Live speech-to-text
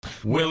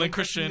Will and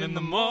Christian in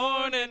the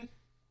morning.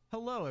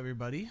 Hello,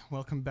 everybody.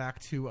 Welcome back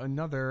to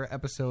another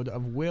episode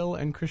of Will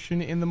and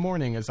Christian in the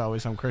morning. As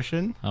always, I'm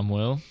Christian. I'm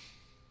Will.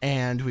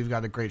 And we've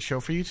got a great show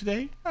for you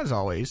today. As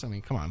always. I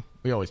mean, come on.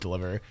 We always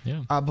deliver.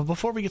 Yeah. But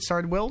before we get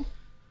started, Will,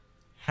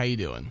 how you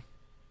doing?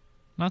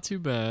 Not too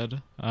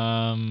bad.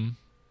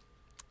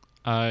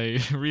 I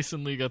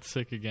recently got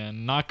sick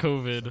again. Not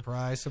COVID.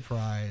 Surprise,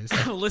 surprise.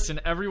 Listen,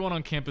 everyone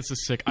on campus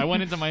is sick. I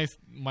went into my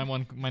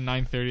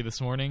 9:30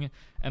 this morning,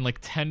 and like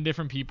 10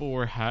 different people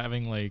were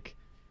having like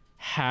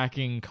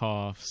hacking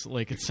coughs.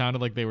 Like it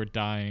sounded like they were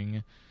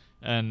dying.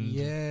 And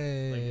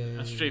Yay.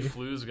 like SJ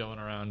flu's going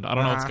around. I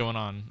don't know what's going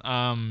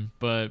on.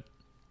 But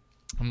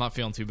I'm not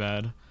feeling too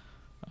bad.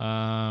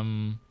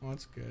 Well,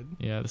 that's good.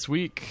 Yeah, this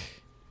week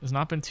has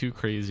not been too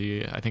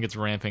crazy. I think it's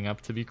ramping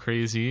up to be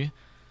crazy.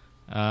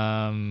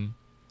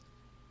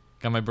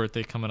 Got my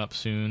birthday coming up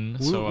soon,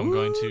 so I'm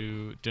going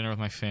to dinner with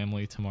my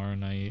family tomorrow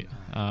night.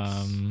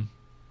 Nice.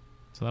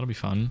 So that'll be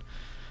fun.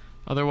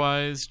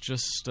 Otherwise,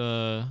 just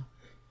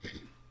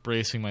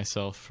bracing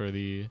myself for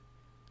the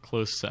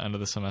close to end of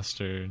the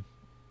semester.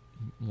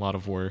 A lot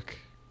of work.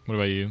 What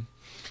about you?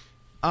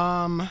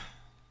 I'm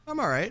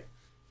all right.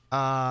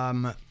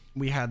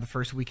 We had the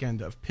first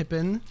weekend of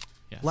Pippin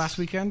last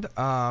weekend.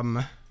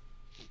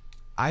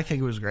 I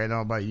think it was great. I don't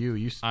know about you.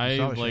 You saw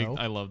the show.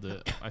 I loved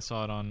it. I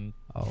saw it on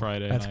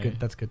Friday. That's good.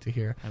 That's good to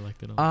hear. I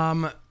liked it a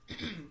lot.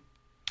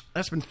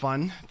 That's been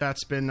fun.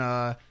 That's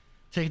been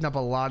taking up a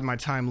lot of my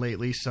time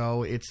lately.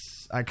 So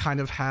I kind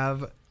of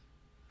have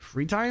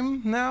free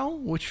time now,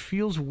 which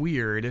feels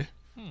weird.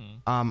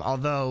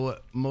 Although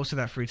most of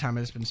that free time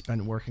has been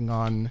spent working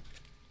on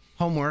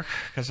homework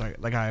because I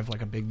have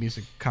like a big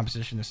music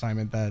composition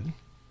assignment that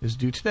is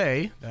due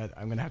today that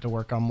I'm gonna have to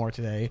work on more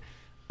today.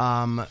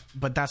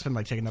 But that's been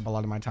like taking up a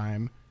lot of my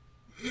time.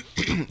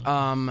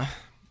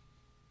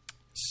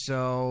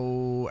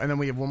 So, and then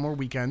we have one more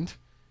weekend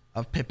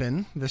of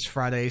Pippin this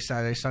Friday,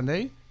 Saturday,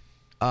 Sunday.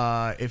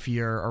 If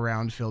you're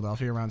around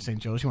Philadelphia, around St.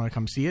 Joe's, you want to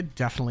come see it,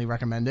 definitely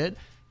recommend it.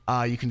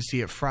 You can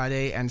see it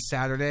Friday and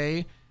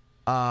Saturday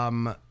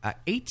at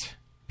 8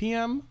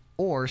 p.m.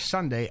 or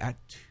Sunday at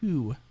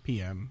 2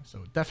 p.m.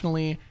 So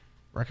definitely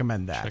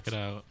recommend that. Check it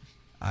out.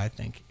 I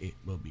think it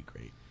will be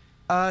great.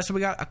 So we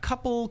got a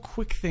couple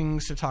quick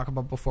things to talk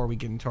about before we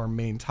get into our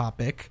main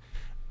topic.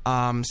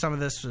 Some of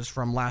this was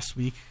from last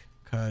week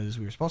because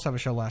we were supposed to have a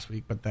show last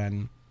week, but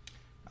then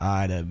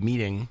I had a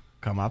meeting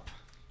come up.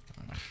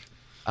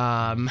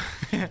 No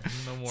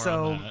more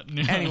on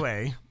that.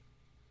 Anyway,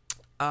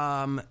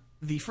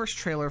 the first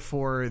trailer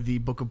for the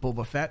Book of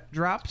Boba Fett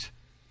dropped.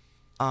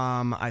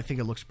 I think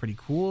it looks pretty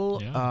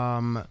cool.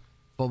 Yeah.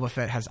 Boba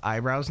Fett has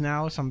eyebrows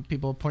now, some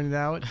people pointed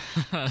out.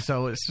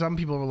 So some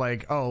people were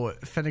like, oh,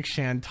 Fennec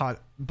Shand taught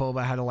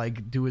Boba how to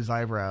like do his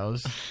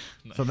eyebrows.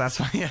 Nice. So that's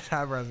why he has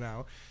eyebrows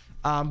now.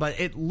 But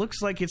it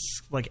looks like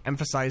it's like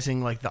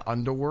emphasizing like the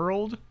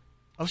underworld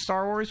of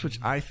Star Wars, which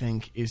I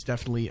think is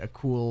definitely a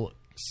cool,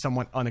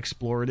 somewhat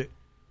unexplored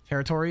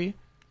territory.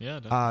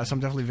 Yeah, definitely. So I'm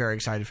definitely very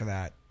excited for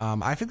that.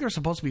 I think there's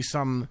supposed to be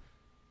some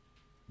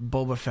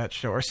Boba Fett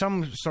show or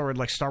some sort of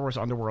like Star Wars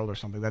Underworld or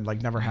something that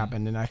like never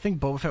happened, and I think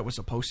Boba Fett was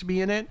supposed to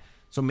be in it,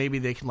 so maybe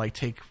they can like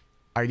take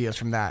ideas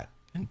from that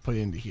and put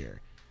it into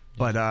here.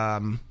 But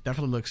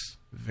definitely looks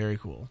very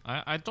cool.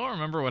 I don't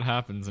remember what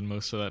happens in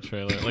most of that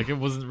trailer. Like it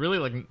wasn't really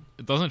like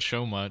it doesn't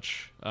show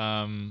much.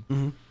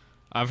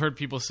 I've heard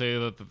people say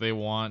that they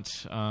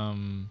want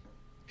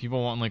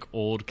people want like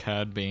old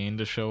Cad Bane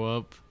to show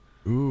up.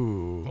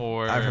 Ooh,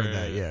 or I've heard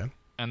that. Yeah,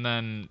 and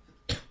then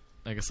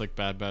I guess like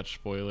Bad Batch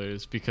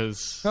spoilers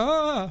because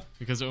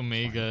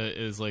Omega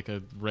is like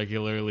a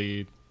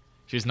regularly,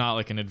 she's not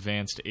like an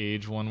advanced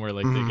age one where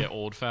like they get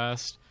old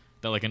fast.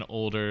 That like an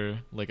older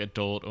like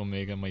adult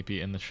Omega might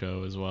be in the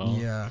show as well.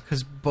 Yeah,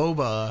 because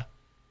Boba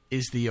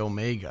is the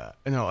Omega.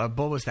 No,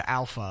 Boba's the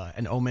Alpha,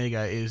 and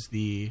Omega is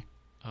the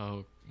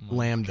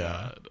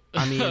Lambda. God.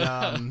 I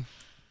mean,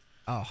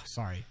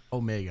 sorry,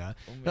 Omega.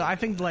 No, I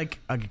think like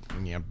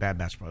Bad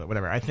Batch spoiler,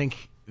 whatever. I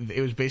think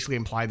it was basically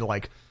implied that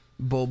like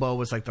Boba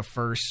was like the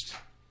first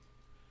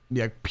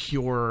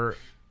pure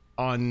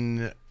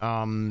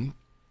unaltered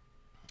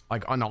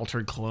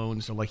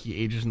clone, so like he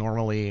ages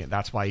normally.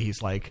 That's why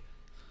he's like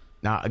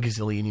not a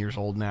gazillion years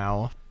old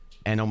now,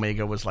 and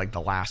Omega was like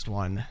the last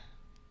one.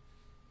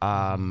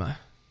 So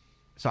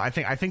I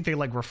think they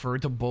like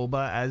referred to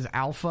Boba as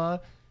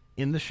Alpha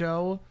in the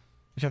show,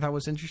 which I thought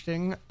was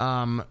interesting.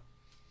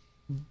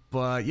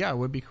 But yeah, it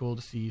would be cool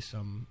to see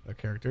some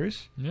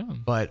characters. Yeah.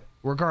 But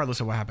regardless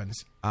of what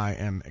happens, I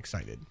am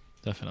excited.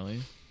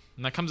 Definitely.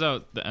 And that comes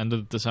out the end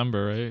of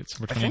December, right?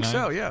 December 29th? I think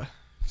so, yeah.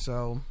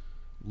 So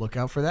look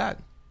out for that.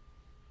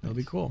 That'll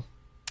be cool.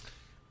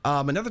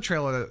 Another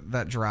trailer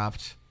that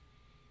dropped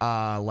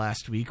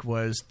last week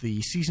was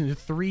the Season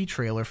 3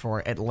 trailer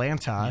for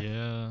Atlanta.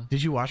 Yeah.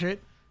 Did you watch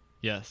it?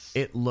 Yes.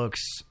 It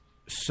looks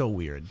so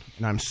weird,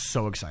 and I'm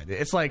so excited.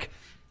 It's like,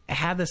 it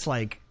had this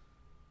like...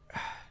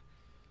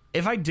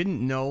 If I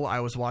didn't know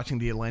I was watching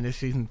the Atlanta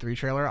Season 3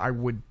 trailer, I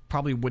would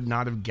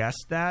not have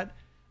guessed that.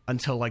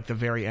 until like the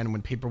very end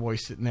when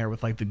Paperboy's sitting there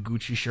with like the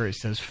Gucci shirt. It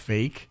says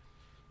fake,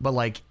 but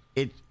like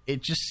it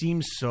just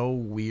seems so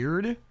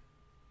weird.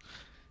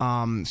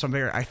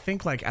 I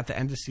think like at the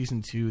end of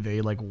season 2,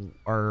 they like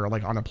are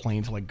like on a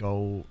plane to like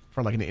go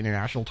for like an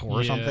international tour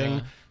or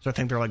something. So I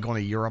think they're like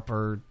going to Europe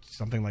or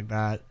something like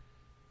that.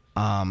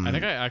 I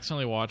think I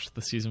accidentally watched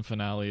the season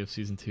finale of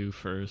season 2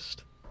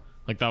 first.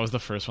 Like that was the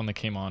first one that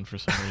came on for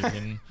some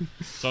reason.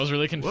 So I was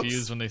really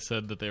confused when they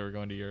said that they were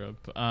going to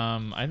Europe.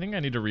 I think I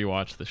need to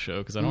rewatch the show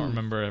because I don't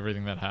remember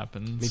everything that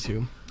happens. Me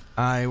too.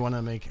 I want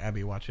to make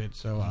Abby watch it,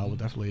 so I will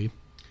definitely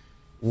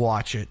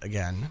watch it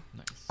again.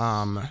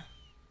 Nice.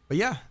 But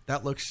yeah,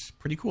 that looks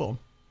pretty cool.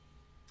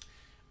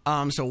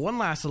 So one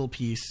last little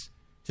piece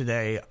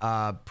today.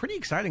 Pretty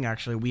exciting,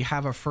 actually. We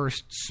have a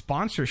first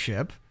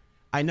sponsorship.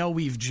 I know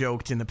we've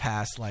joked in the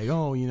past, like,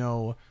 oh, you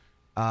know,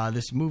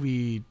 this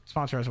movie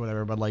sponsor us or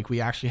whatever, but like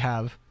we actually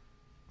have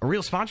a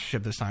real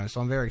sponsorship this time,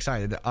 so I'm very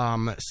excited.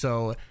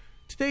 So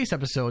today's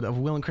episode of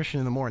Will and Christian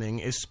in the Morning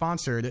is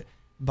sponsored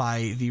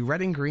by the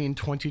Red and Green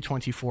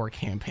 2024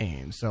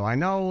 campaign. So I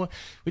know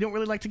we don't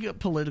really like to get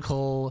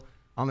political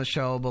on the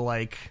show, but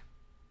like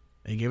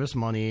they gave us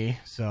money,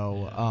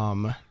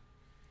 so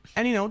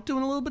and you know,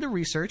 doing a little bit of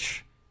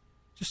research,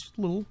 just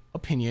a little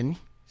opinion,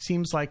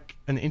 seems like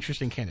an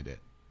interesting candidate.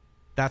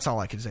 That's all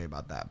I can say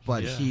about that.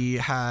 But he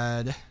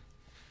had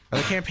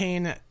the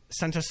campaign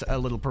sent us a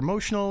little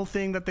promotional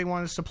thing that they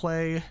want us to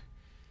play.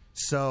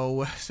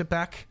 So sit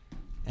back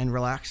and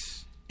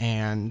relax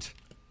and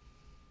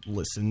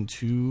listen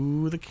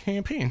to the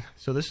campaign.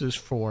 So this is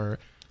for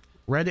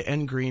Red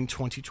and Green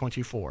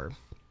 2024.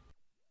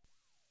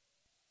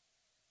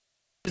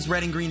 This is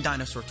Red and Green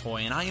Dinosaur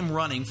Toy, and I am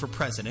running for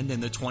president in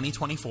the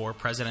 2024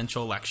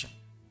 presidential election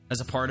as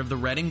a part of the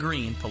Red and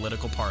Green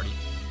political party.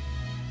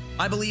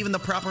 I believe in the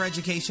proper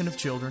education of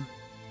children,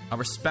 a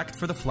respect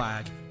for the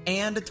flag,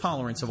 and a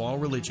tolerance of all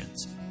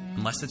religions,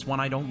 unless it's one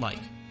I don't like.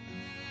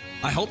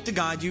 I hope to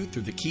guide you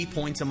through the key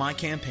points of my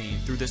campaign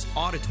through this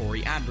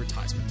auditory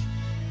advertisement.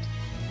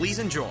 Please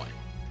enjoy,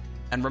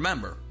 and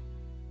remember,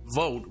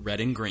 vote Red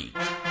and Green.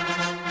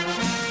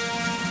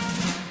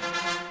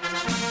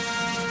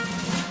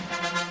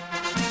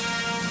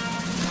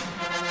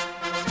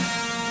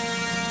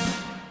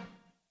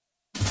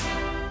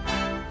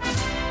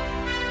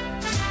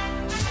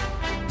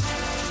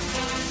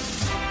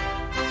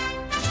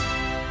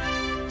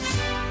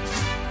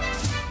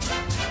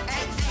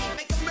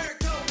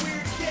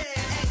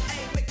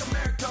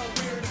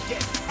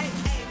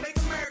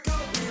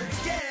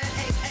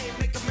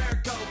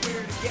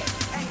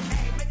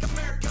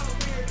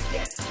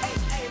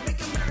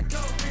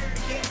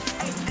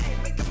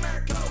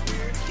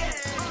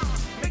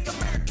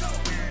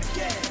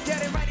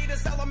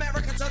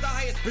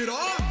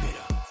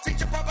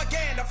 Feature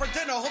propaganda for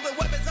dinner, holding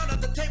weapons under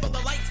the table, the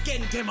lights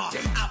getting dimmer.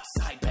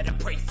 Outside, better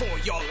pray for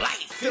your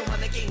life.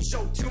 Filming the game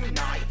show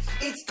tonight.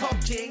 It's called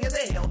King of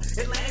the Hill,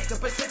 Atlantic to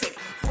Pacific,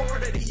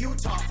 Florida to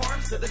Utah,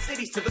 farms to the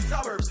cities to the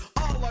suburbs,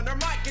 all under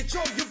my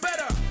control. You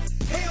better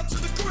hail to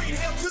the green,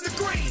 hail to the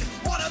green.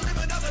 Wanna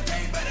live another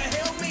day? Better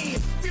hail me.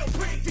 Feel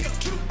pretty, feel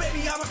cute,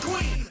 baby, I'm a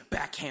queen.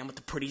 Backhand with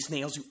the prettiest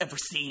nails you ever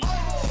seen.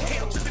 Oh,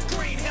 hail to the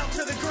green, hail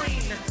to the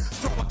green.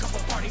 Throw a couple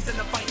parties in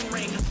the fighting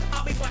ring.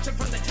 I'll be watching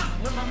from the top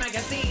with my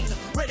magazine.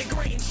 Red and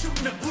green,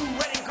 shooting the blue,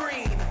 red and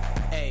green.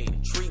 A,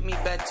 treat me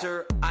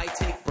better, I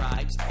take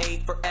bribes.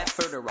 A for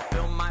effort, or I'll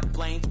fill my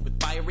planes with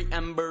fiery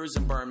embers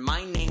and burn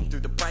my name through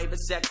the private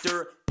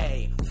sector.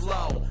 A,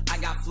 flow, I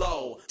got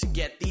flow. To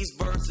get these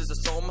verses,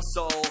 I sold my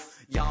soul.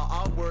 Y'all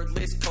are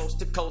wordless, coast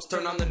to coast.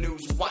 Turn on the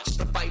news, watch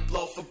the fight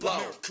blow for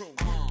blow.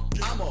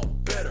 I'm a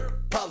better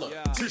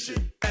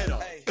politician and a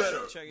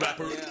better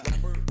rapper.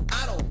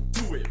 I don't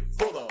do it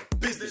for the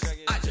business,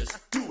 I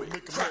just do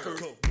it cracker.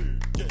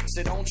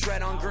 So don't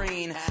tread on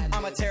green.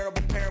 I'm a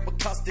terrible parent with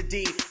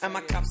custody, and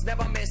my cops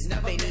never miss.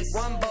 They need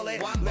one bullet.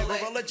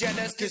 Liberal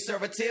agendas,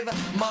 conservative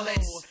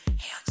mullets.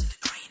 Hail to the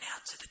green, hail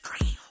to the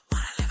green.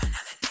 Wanna live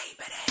another day?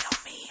 Better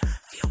help me.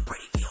 Feel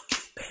pretty, feel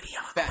cute, baby.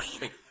 I'm a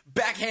queen.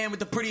 Backhand with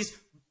the prettiest.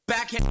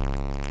 Backhand.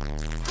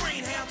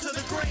 Green, hail to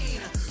the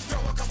green. Throw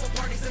a couple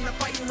parties in the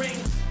fighting ring.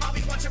 I'll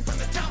be watching from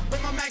the top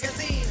with my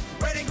magazine.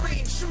 Red and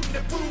green, shooting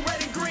the blue,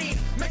 red and green.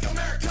 Make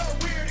America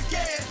weird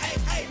again. Hey,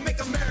 hey, make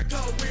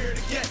America weird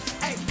again.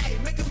 Hey, hey,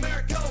 make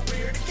America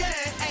weird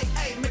again. Hey,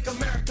 hey, make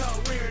America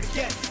weird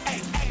again. Hey,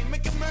 hey,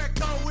 make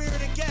America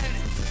weird again.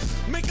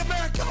 Make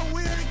America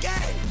weird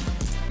again.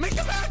 Make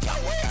America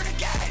weird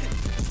again.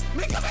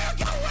 Make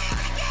America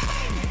weird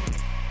again.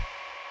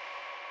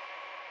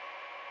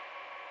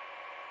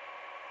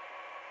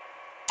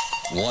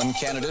 One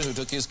candidate who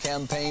took his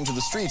campaign to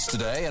the streets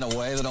today in a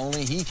way that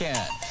only he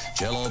can.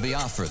 Jello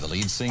Biafra, the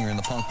lead singer in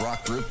the punk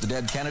rock group The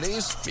Dead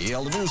Kennedys, he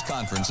held a news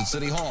conference at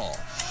City Hall.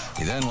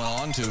 He then went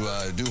on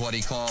to do what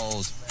he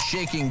calls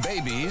shaking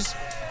babies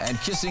and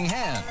kissing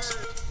hands.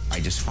 I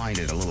just find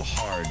it a little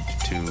hard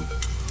to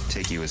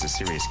take you as a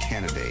serious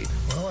candidate.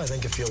 Well, I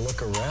think if you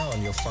look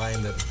around, you'll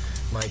find that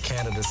My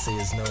candidacy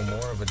is no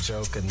more of a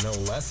joke and no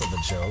less of a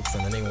joke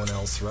than anyone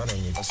else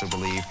running. I also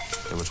believe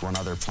there was one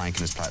other plank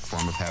in his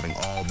platform of having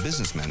all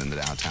businessmen in the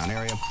downtown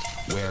area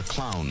wear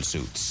clown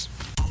suits.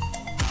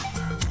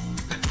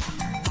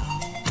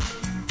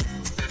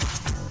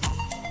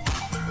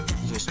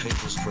 This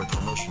tape is for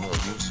promotional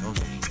use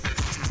only.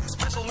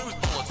 Special news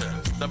bulletin.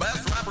 The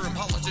best rapper and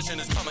politician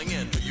is coming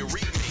in. Do you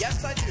read me?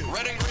 Yes, I do.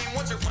 Red and green,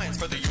 what's your plans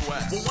for the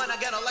U.S.? Well, when I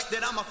get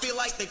elected, I'ma feel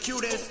like the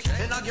cutest.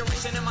 Okay.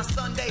 Inauguration in my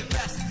Sunday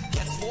best.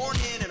 Get sworn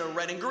in a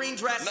red and green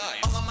dress. Nice.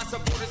 All of my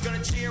supporters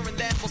gonna cheer, and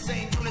then we'll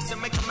say in unison,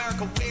 make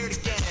America weird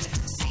again.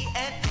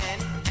 CNN,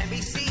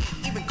 NBC,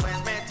 even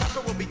Klansman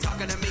Tucker will be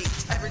talking to me.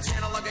 Every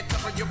channel I get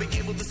covered, you'll be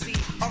able to see.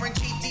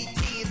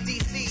 RNGDT and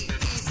DC,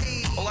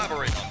 easy.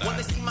 Elaborate on that. When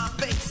they see my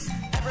face,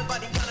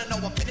 everybody gonna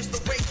know I finished the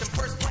race in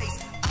first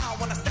place.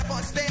 When I step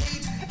on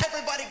stage,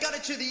 everybody got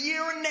it to the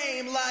year and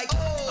name like,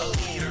 oh. A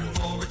leader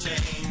for a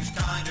change,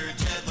 kinder,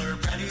 gentler,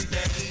 brand new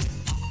day.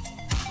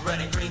 Red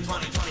and green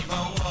 2020,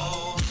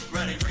 oh.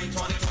 Red and green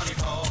 2020,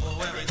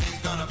 oh. Everything's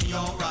gonna be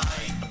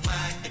alright. The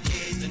flag, the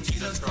kids, and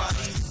Jesus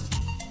Christ.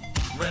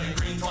 Red and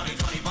green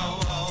 2020,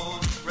 oh.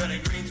 Red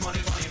and green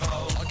 2020,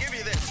 oh. I'll give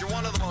you this, you're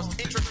one of the most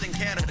interesting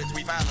candidates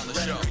we've had on the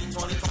show. Red and green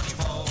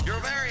 2020, oh. You're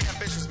a very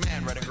ambitious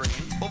man, Red and green.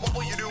 But what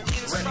will you do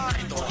inside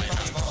Red and green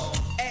 2020, oh?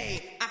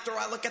 After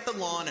I look at the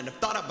lawn and have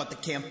thought about the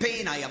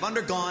campaign I have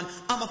undergone,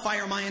 I'ma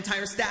fire my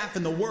entire staff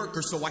and the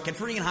workers so I can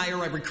free and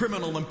hire every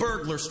criminal and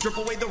burglar. Strip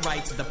away the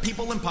rights of the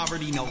people in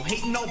poverty. No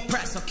hate, no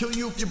press. I'll kill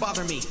you if you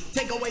bother me.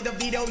 Take away the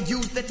veto.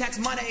 Use the tax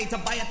money to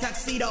buy a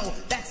tuxedo.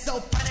 That's so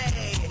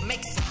funny.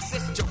 Make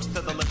sexist jokes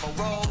to the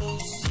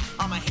liberals.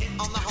 I'ma hit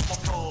on the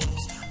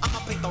homophobes. I'ma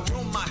paint the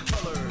room my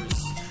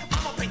colors.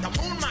 I'ma paint the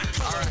moon my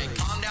colors. Alright,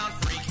 calm down,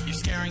 freak. You're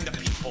scaring the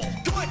people.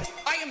 Good.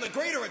 I am the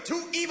greater of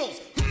two evils.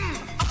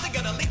 I'm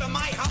gonna leave in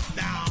my house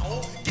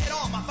now. Get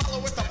all my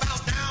followers to bow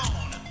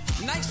down.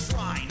 Nice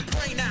shrine,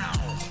 pray now,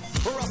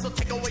 or else I'll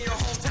take away your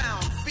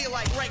hometown. Feel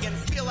like Reagan,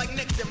 feel like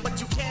Nixon,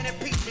 but you can't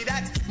impeach me.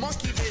 That's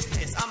monkey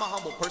business. I'm a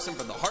humble person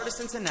from the heart of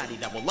Cincinnati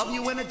that will love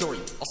you and adore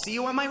you. I'll see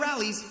you at my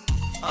rallies.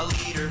 A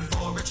leader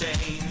for a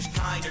change,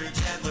 kinder,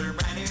 gentler,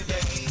 brand new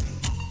day.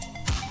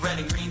 Red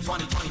and green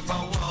 2024,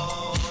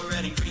 oh.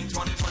 Red and green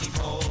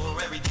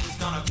 2024. Everything's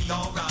gonna be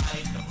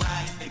alright. The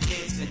flag, the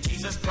kids, and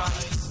Jesus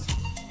Christ.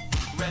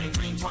 Red and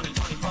green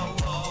 2024,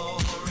 oh,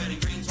 red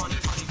and green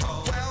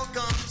 2024.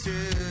 Welcome to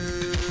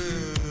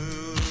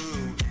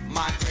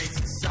my great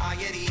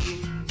society.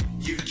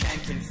 You can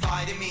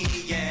confide in me,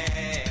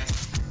 yeah.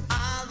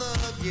 I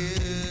love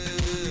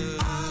you.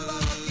 I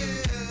love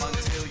you.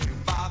 Until you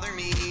bother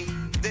me.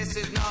 This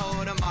is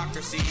no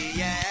democracy,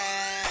 yeah.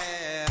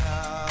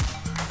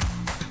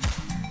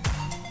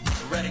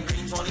 Red and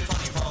green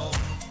 2024.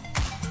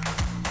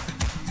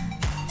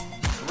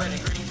 Red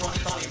and green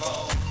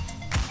 2024.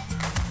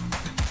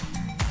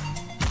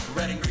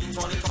 Red and green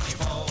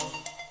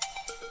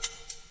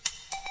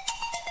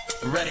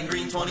 2024. Red and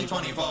green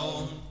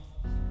 2024.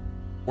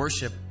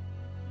 Worship.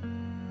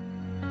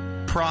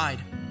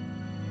 Pride.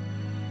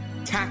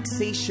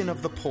 Taxation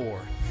of the poor.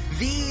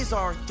 These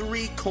are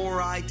three core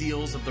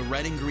ideals of the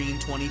Red and Green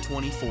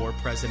 2024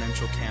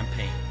 presidential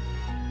campaign.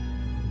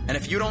 And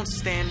if you don't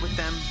stand with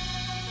them,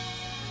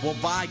 well,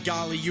 by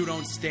golly, you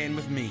don't stand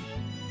with me.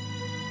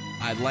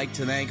 I'd like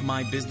to thank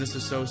my business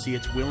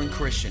associates, Will and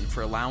Christian,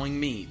 for allowing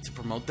me to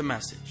promote the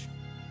message.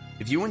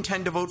 If you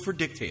intend to vote for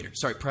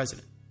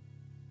president,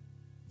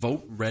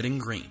 vote red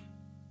and green.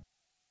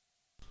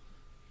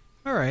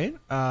 All right.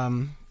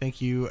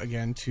 Thank you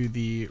again to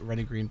the Red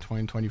and Green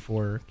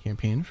 2024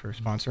 campaign for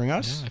sponsoring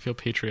us. Yeah, I feel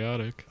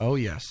patriotic. Oh,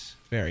 yes.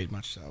 Very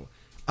much so.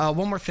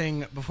 One more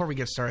thing before we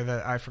get started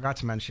that I forgot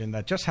to mention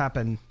that just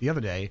happened the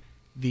other day.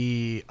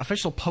 The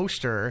official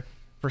poster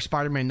for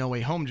Spider-Man No Way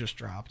Home just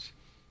dropped.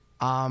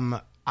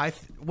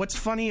 What's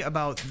funny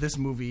about this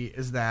movie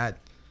is that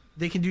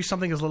they can do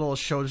something as little as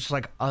show just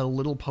like a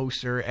little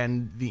poster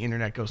and the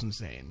internet goes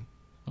insane.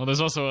 Well,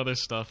 there's also other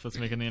stuff that's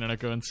making the internet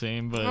go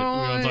insane, but we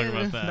won't talk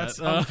about that. That's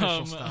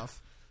unofficial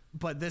stuff.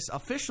 But this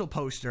official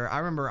poster, I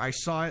remember I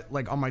saw it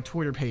like on my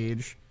Twitter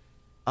page,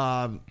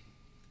 and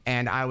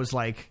I was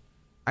like,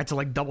 I had to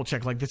like double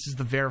check, like this is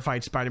the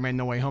verified Spider-Man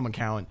No Way Home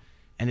account,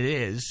 and it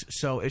is.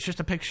 So it's just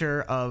a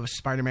picture of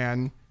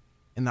Spider-Man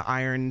in the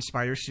Iron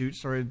Spider suit,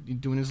 sort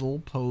of doing his little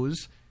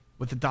pose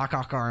with the Doc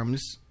Ock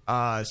arms,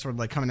 sort of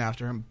like coming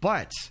after him.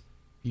 But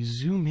you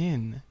zoom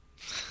in,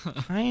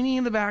 tiny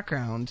in the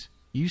background,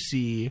 you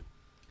see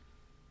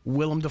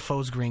Willem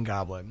Dafoe's Green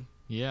Goblin.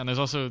 Yeah, and there's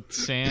also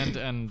sand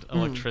and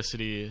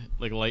electricity,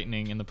 like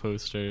lightning in the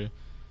poster.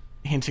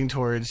 Hinting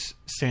towards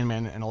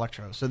Sandman and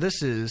Electro. So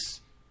this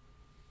is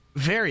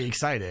very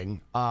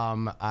exciting.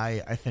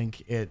 I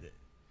think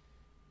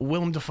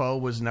Willem Dafoe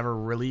was never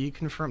really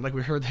confirmed. Like,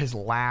 we heard his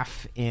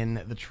laugh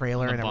in the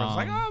trailer, and everyone's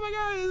like, oh my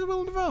god, it's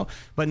Willem Dafoe.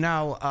 But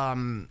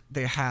now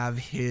they have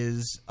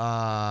his,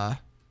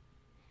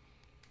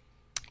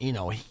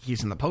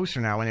 he's in the poster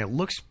now, and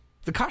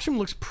the costume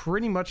looks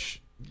pretty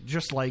much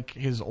just like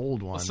his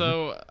old one.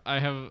 So I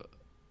have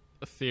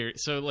a theory.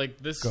 So like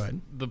this, Go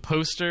ahead. the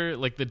poster,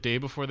 like the day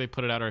before they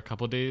put it out or a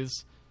couple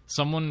days,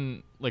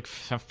 someone like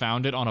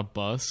found it on a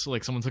bus.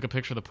 Like someone took a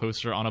picture of the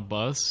poster on a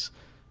bus,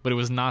 but it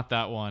was not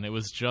that one. It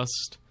was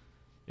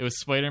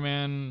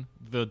Spider-Man,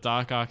 the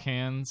Doc Ock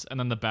hands, and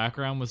then the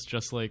background was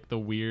just like the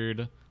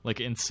weird like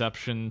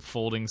Inception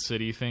folding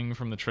city thing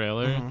from the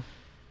trailer. Mm-hmm.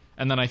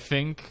 And then I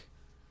think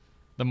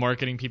the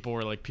marketing people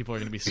were like, people are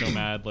going to be so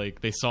mad.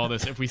 Like they saw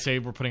this. If we say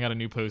we're putting out a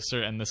new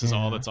poster and this is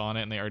all that's on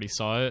it, and they already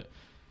saw it.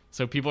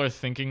 So people are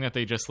thinking that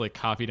they just like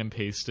copied and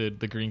pasted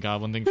the Green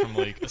Goblin thing from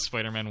like a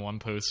Spider-Man 1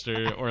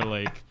 poster or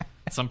like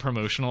some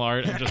promotional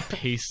art and just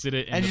pasted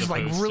it into and just the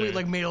like poster. really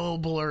like made a little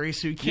blurry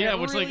so you can't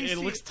which really like it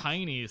see looks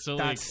tiny. So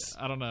like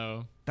I don't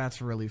know.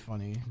 That's really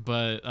funny.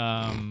 But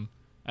and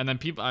then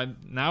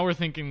now we're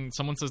thinking,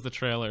 someone says the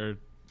trailer,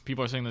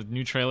 people are saying the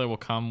new trailer will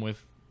come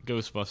with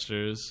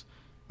Ghostbusters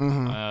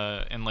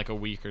in like a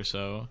week or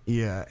so.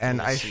 Yeah,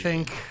 and I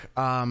think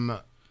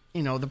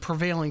the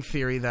prevailing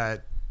theory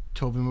that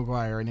Tobey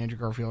Maguire and Andrew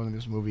Garfield in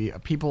this movie,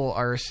 people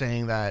are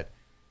saying that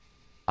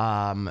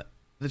the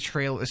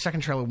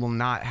second trailer will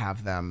not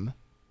have them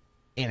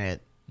in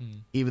it,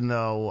 even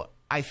though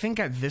I think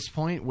at this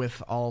point,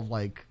 with all of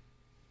like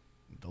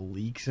the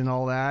leaks and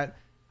all that,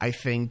 I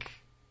think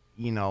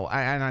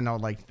I know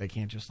like they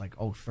can't just like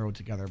throw it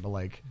together, but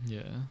like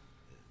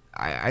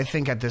I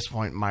think at this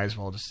point might as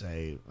well just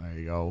say, there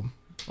you go.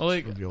 Well,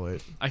 like, reveal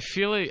it. I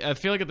feel like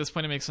at this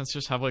point it makes sense to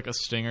just have like a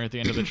stinger at the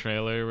end of the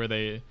trailer where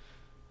they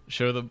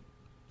show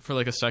for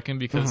like a second,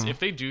 because if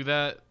they do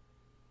that,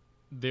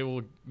 they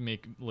will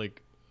make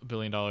like $1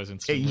 billion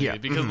instantly.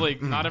 Because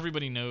like not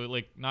everybody knows.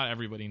 Like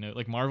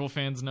Marvel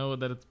fans know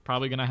that it's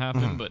probably gonna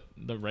happen, but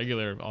the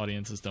regular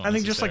audiences don't. I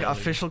think just like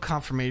official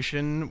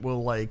confirmation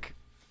will like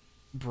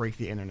break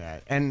the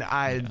internet. And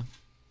I've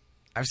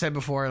said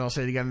before, and I'll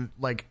say it again,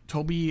 like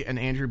Toby and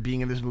Andrew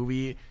being in this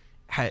movie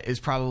is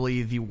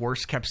probably the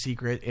worst kept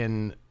secret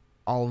in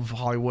all of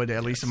Hollywood,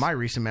 at least in my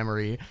recent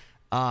memory.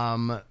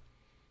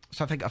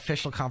 So I think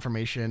official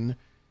confirmation.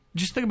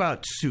 Just think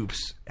about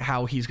Soups,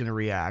 how he's going to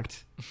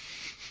react.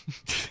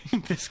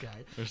 This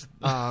guy.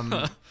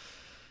 Oh,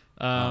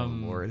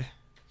 Lord.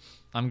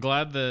 I'm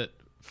glad that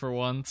for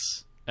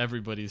once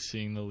everybody's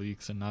seeing the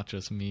leaks and not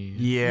just me.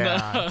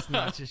 Yeah, it's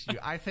not just you.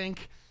 I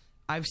think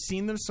I've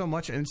seen them so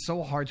much, and it's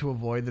so hard to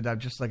avoid that I've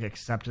just like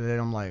accepted it.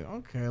 I'm like,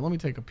 okay, let me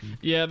take a peek.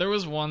 Yeah, there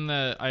was one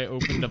that I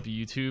opened up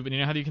YouTube, and you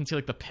know how you can see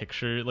like the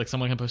picture, like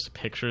someone can post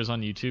pictures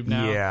on YouTube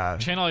now. Yeah,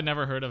 channel I'd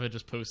never heard of had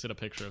just posted a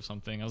picture of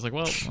something. I was like,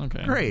 well,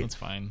 okay, great, that's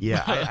fine.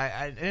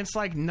 Yeah, and it's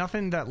like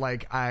nothing that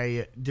like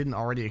I didn't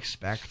already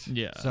expect.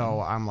 Yeah, so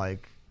I'm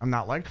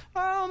not like,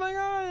 oh my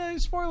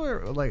god,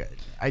 spoiler. Like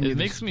it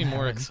makes me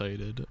more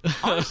excited.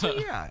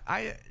 Honestly, yeah,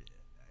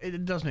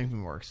 it does make me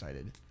more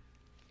excited.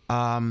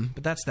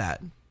 But that's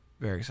that.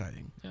 Very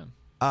exciting.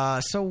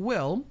 Yeah. So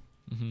Will,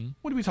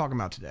 what are we talking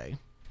about today?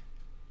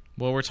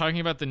 Well, we're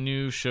talking about the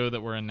new show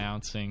that we're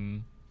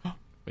announcing.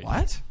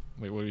 What?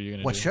 Wait, what are you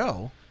gonna do? What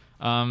show?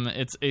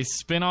 It's a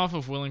spin-off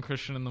of Will and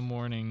Christian in the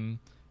Morning,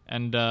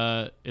 and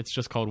it's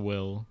just called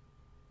Will.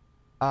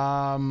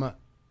 I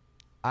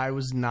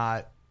was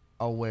not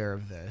aware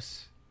of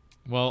this.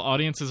 Well,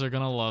 audiences are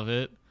gonna love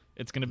it.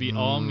 It's gonna be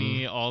all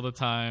me, all the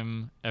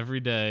time,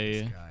 every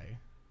day. This guy.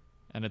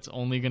 And it's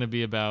only going to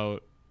be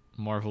about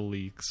Marvel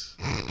leaks.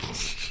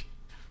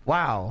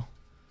 Wow.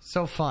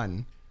 So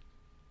fun.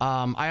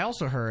 I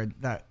also heard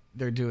that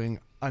they're doing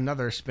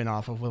another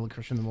spin-off of Will and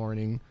Christian in the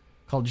Morning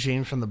called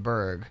James from the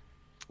Burg,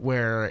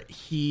 where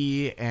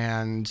he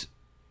and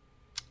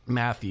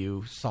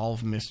Matthew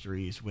solve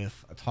mysteries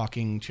with a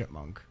talking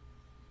chipmunk.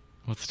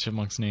 What's the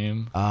chipmunk's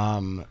name?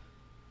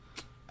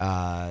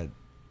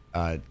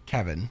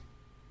 Kevin.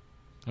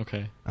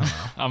 Okay.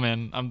 I'm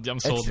in. I'm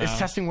sold now. It's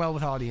testing well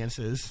with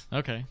audiences.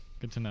 Okay.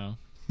 Good to know.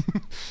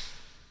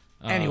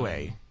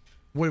 Anyway,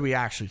 what are we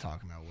actually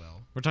talking about,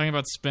 Will? We're talking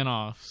about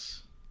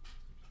spin-offs.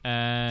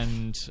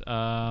 And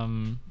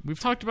we've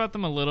talked about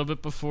them a little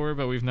bit before,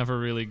 but we've never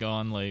really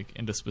gone like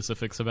into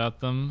specifics about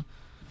them.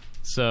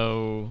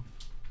 So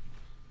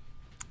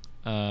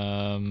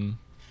sorry,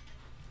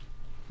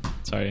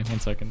 1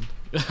 second.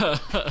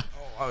 I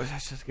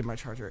just get my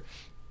charger.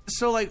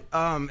 So, like,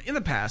 in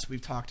the past,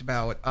 we've talked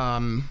about,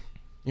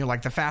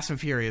 like the Fast and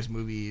Furious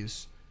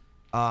movies,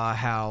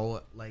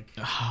 how, like,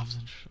 Hobbs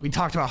and Shaw. We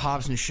talked about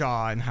Hobbs and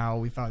Shaw and how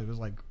we thought it was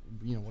like,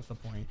 what's the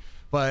point?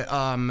 But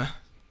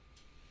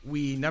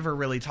we never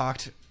really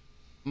talked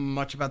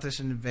much about this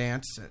in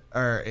advance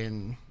or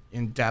in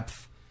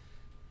depth.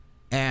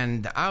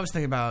 And I was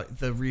thinking about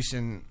the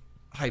recent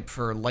hype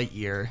for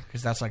Lightyear,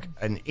 because that's like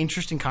an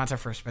interesting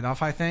concept for a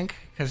spinoff, I think,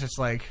 because it's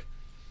like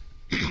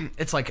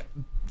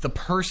the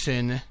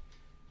person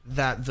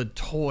that the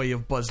toy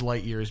of Buzz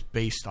Lightyear is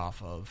based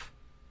off of.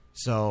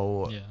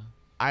 So yeah.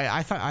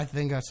 I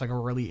think that's like a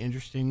really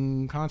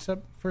interesting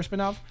concept for a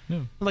spinoff.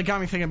 Yeah. It like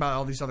got me thinking about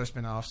all these other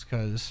spinoffs,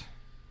 because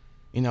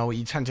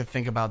you tend to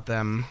think about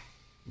them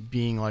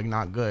being like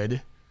not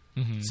good.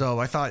 Mm-hmm. So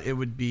I thought it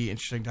would be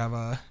interesting to have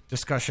a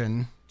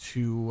discussion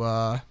to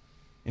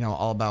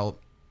all about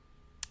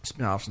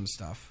spinoffs and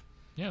stuff.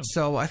 Yeah.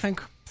 So I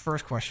think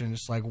first question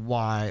is like,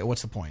 why?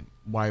 What's the point?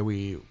 Why would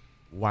you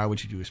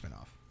do a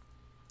spinoff?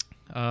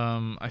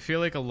 I feel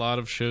like a lot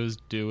of shows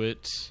do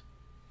it,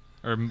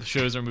 or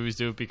shows or movies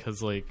do it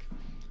because like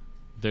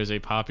there's a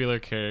popular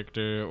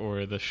character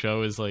or the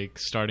show is like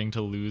starting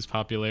to lose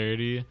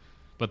popularity,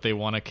 but they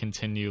want to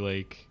continue,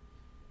 like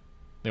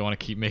they want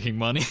to keep making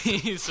money.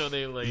 So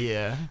they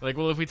like,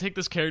 well, if we take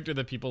this character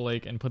that people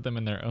like and put them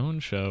in their own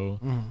show,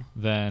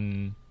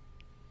 then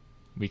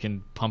we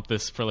can pump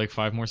this for like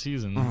 5 more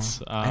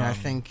seasons. And I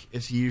think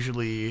it's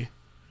usually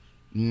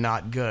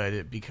not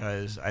good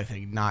because I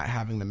think not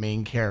having the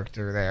main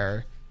character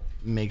there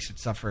makes it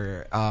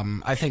suffer.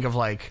 I think of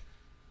like,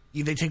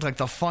 they take like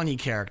the funny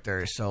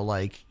characters, so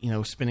like, you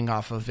know, spinning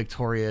off of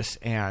Victorious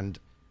and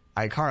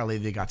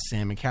iCarly, they got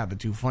Sam and Cat, the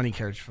 2 funny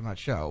characters from that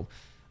show.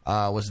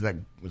 Was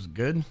it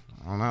good?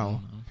 I don't know.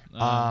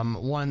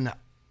 One,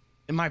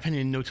 in my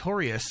opinion,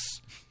 notorious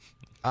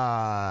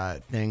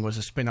thing was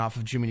a spin-off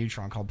of Jimmy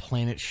Neutron called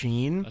Planet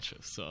Sheen. That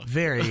shit sucks.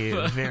 Very,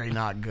 very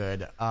not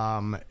good.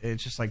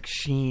 It's just like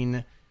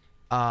Sheen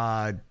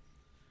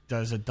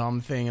does a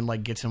dumb thing and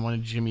like gets in one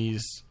of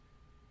Jimmy's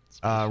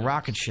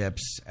rocket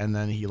ships, and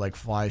then he like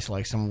flies to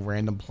like some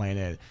random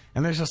planet,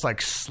 and there's this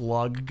like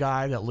slug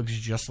guy that looks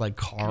just like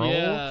Carl.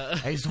 Yeah.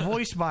 He's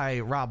voiced by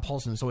Rob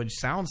Paulson, so it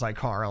sounds like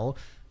Carl,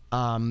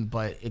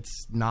 but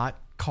it's not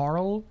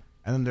Carl.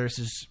 And then there's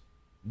this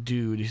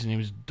dude, his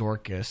name is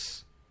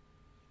Dorcas.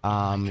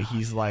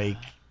 He's like,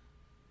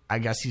 I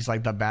guess he's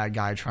like the bad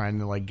guy trying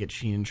to like get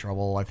Sheen in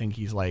trouble. I think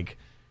he's like,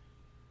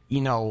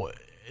 you know,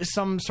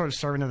 some sort of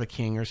servant of the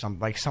king or something,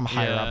 like some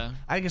higher up.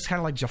 I guess kind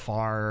of like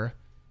Jafar,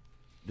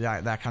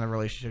 that kind of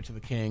relationship to the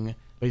king.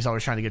 But he's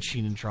always trying to get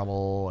Sheen in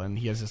trouble, and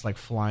he has this like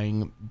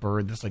flying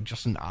bird that's like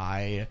just an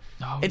eye.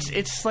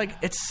 It's like,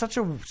 it's such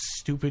a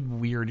stupid,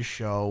 weird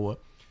show. It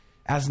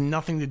has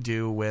nothing to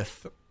do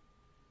with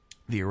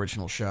the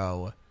original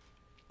show.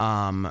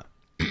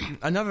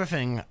 Another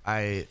thing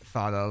I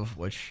thought of,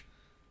 which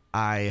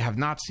I have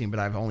not seen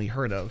but I've only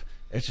heard of,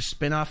 it's a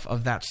spin-off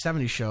of that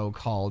 70s show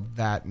called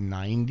That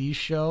 90s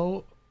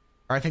Show.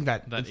 Or I think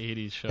that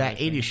 80s show. That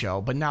 80s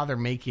show, but now they're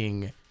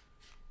making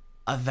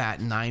a That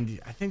 90s.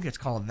 I think it's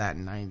called That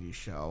 90s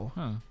Show.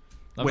 Huh.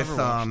 With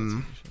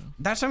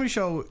That 70s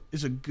Show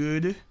is a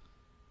good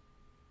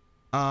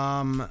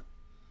I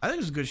think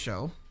it's a good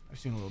show. I've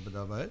seen a little bit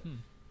of it.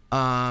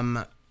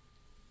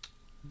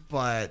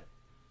 But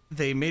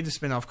they made the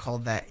spinoff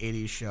called That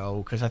 80s Show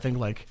because I think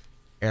like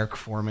Eric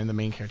Foreman, the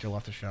main character,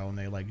 left the show and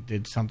they like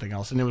did something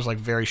else, and it was like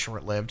very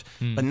short lived.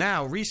 But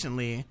now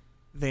recently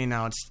they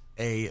announced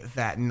a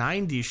That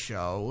 90s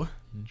Show.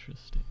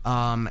 Interesting.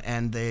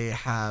 And they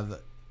have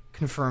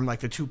confirmed like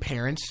the 2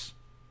 parents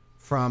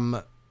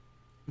from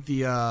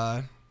the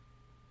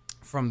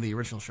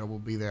original show will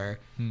be there.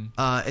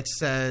 It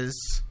says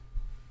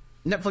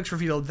Netflix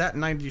revealed That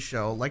 90s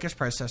Show, like its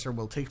predecessor,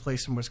 will take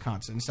place in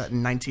Wisconsin. Set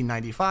in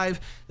 1995,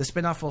 the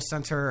spinoff will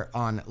center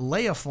on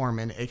Leia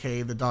Foreman,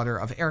 a.k.a. the daughter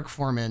of Eric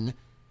Foreman,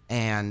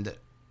 and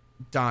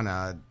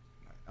Donna,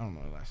 I don't know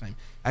her last name,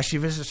 as she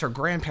visits her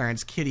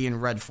grandparents, Kitty and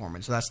Red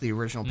Foreman. So that's the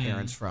original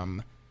parents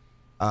from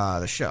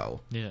the show.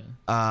 Yeah.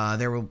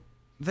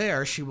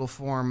 There, she will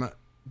form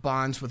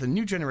bonds with a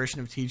new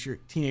generation of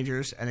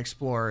teenagers and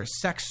explore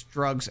sex,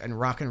 drugs, and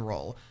rock and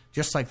roll,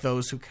 just like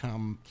those who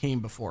came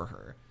before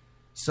her.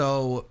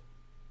 So,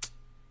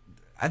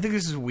 I think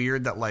this is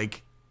weird that,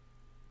 like,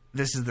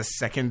 this is the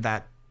second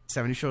That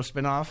 70s Show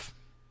spinoff.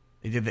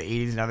 They did the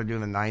 80s, now they're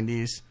doing the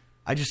 90s.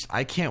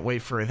 I can't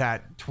wait for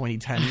that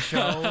 2010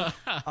 show.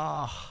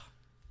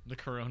 The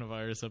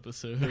coronavirus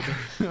episode.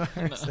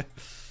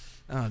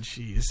 Oh,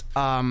 jeez.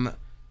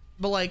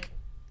 But, like,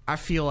 I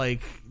feel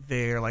like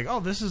they're like,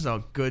 oh, this is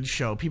a good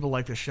show. People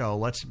like the show.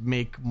 Let's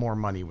make more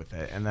money with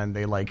it. And then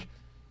they, like,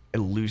 it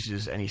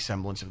loses any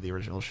semblance of the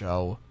original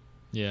show.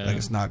 Yeah. Like,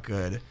 it's not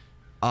good.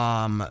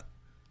 Sometimes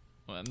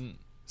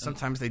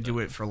they do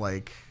it for,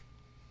 like,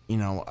 you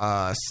know,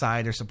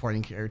 side or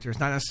supporting characters.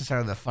 Not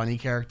necessarily the funny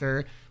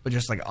character, but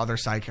just, like, other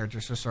side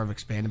characters to sort of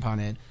expand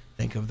upon it.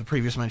 Think of the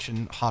previous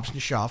mentioned Hobbs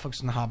and Shaw,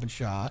 Focus on the Hobbs and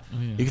Shaw. Oh,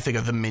 yeah. You can think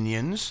of The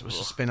Minions. It was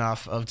a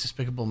spin-off of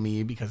Despicable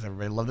Me because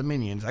everybody loved The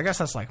Minions. I guess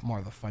that's, like, more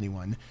of the funny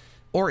one.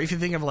 Or if you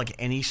think of, like,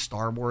 any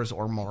Star Wars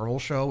or Marvel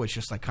show, it's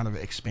just, like, kind of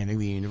expanding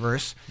the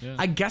universe. Yeah.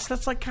 I guess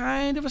that's, like,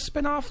 kind of a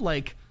spin-off.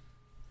 Like,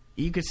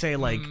 you could say,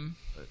 like,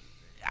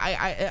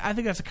 I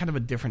think that's a kind of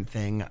a different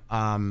thing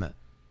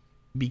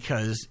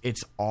because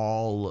it's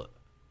all,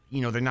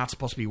 you know, they're not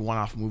supposed to be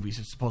one-off movies.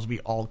 It's supposed to be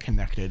all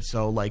connected.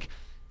 So, like,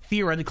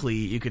 theoretically,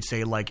 you could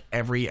say, like,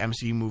 every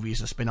MCU movie is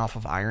a spin-off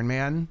of Iron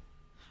Man,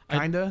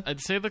 kind of.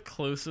 I'd say the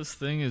closest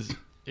thing is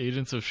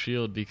Agents of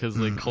S.H.I.E.L.D. because,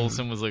 like,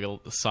 Coulson was, like,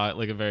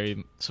 a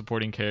very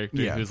supporting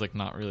character who's, like,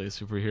 not really a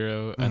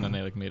superhero, and then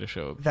they, like, made a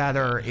show. That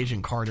or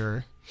Agent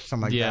Carter,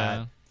 something like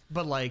that.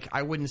 But, like,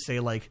 I wouldn't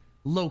say, like,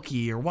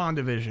 Loki or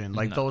WandaVision.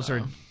 Like, those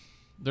are...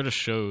 They're just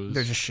shows.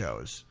 They're just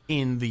shows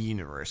in the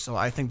universe. So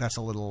I think that's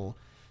a little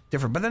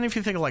different. But then if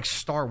you think of, like,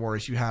 Star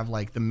Wars, you have,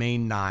 like, the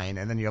main 9,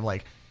 and then you have,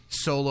 like,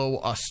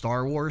 Solo, a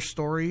Star Wars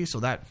story.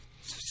 So that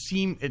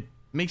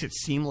makes it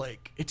seem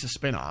like it's a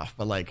spinoff,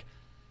 but like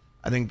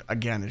I think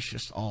again it's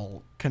just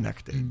all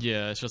connected.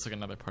 Yeah, it's just like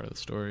another part of the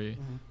story.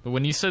 But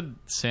when you said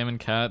Sam and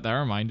Cat, that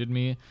reminded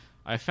me.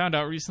 I found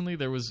out recently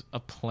there was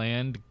a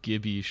planned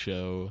Gibby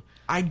show.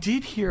 I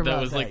did hear about that.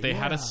 That was like they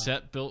had a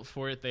set built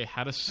for it. They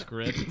had a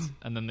script,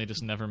 and then they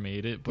just never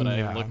made it. But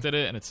I looked at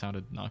it, and it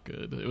sounded not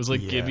good. It was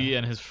like Gibby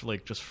and his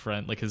like just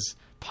friend, like his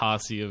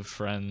posse of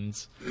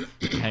friends,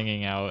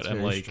 hanging out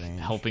and like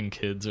helping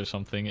kids or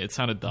something. It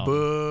sounded dumb.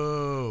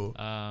 Boo.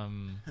 So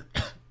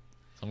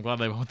I'm glad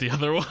they went with the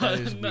other one. That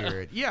is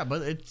weird. Yeah,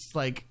 but it's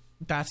like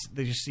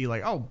they just see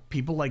like, oh,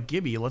 people like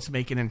Gibby. Let's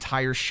make an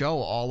entire show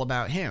all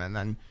about him, and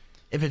then.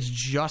 If it's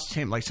just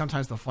him, like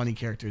sometimes the funny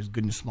character is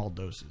good in small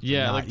doses.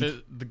 Yeah, like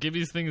the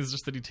Gibby's thing is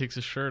just that he takes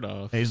his shirt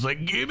off. And he's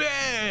like, Gibby!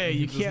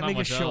 You can't make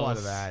a show out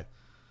of that.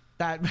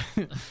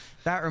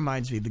 That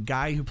reminds me, the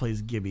guy who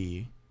plays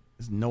Gibby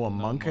is Noah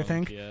Monk, I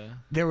think. Yeah.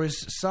 There was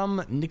some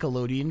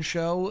Nickelodeon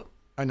show.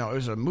 I know, it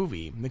was a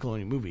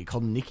Nickelodeon movie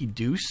called Nicky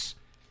Deuce,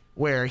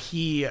 where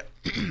he,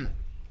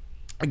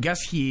 I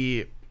guess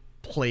he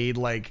played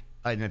like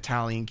an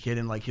Italian kid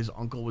and like his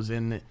uncle was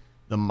in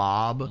the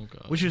mob,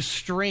 which is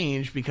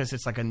strange because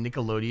it's like a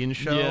Nickelodeon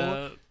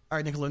show or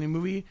a Nickelodeon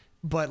movie.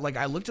 But like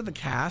I looked at the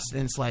cast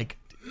and it's like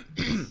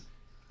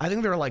I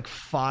think there are like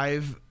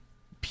 5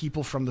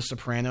 people from The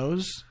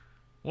Sopranos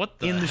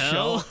in the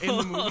show in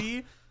the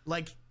movie.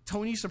 Like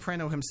Tony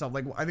Soprano himself.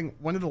 Like I think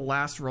one of the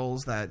last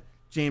roles that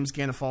James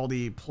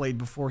Gandolfini played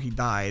before he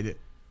died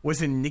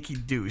was in Nicky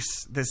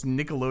Deuce, this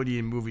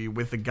Nickelodeon movie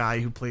with the guy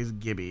who plays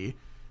Gibby.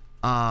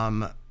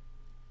 But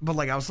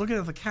like I was looking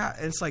at the cast,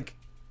 and it's like.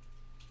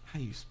 How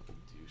do you spell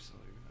Deuce?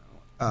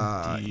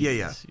 I don't even know.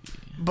 Yeah.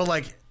 But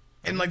like,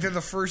 and like they're the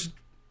first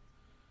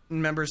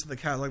members of the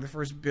cast, like the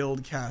first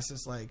build cast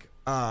is like,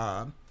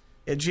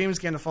 James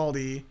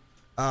Gandolfini,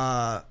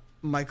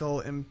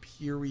 Michael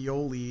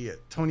Imperioli,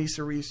 Tony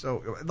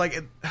Cereso,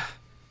 like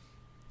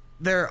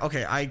they're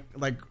okay. I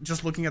like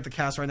just looking at the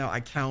cast right now. I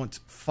count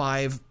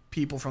 5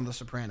 people from The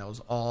Sopranos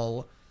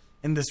all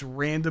in this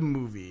random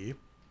movie.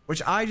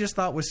 Which I just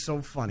thought was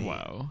so funny.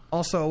 Wow.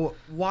 Also,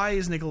 why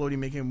is Nickelodeon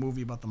making a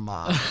movie about the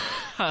mob?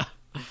 I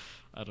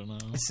don't know.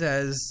 It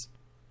says,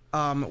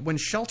 when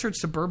sheltered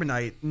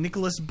suburbanite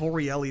Nicholas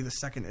Boreelli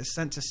II is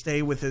sent to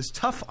stay with his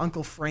tough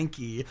Uncle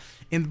Frankie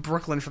in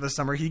Brooklyn for the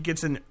summer, he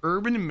gets an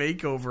urban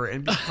makeover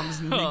and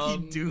becomes Nicky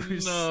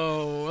Deuce.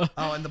 No.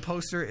 Oh, and the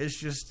poster is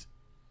just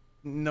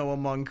Noah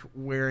Monk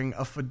wearing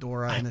a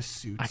fedora and a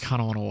suit. I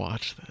kind of want to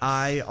watch this.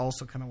 I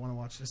also kind of want to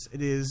watch this.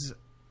 It is...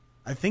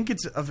 I think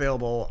it's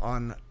available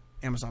on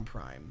Amazon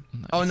Prime.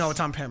 Nice. Oh no,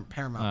 it's on Paramount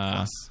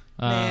Plus.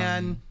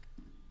 Man,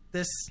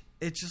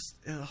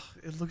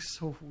 it looks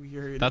so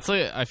weird. That's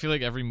like I feel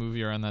like every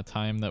movie around that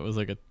time that was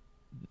like a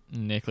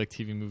Nick like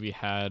TV movie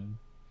had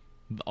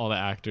all the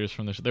actors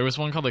from the show. There was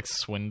one called like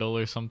Swindle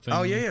or something.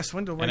 Oh yeah,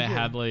 Swindle. Right, and it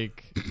had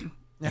like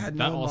it had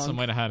that also Monk.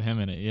 Might have had him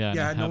in it. Yeah,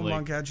 yeah, Noah like,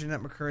 Monk, had Jeanette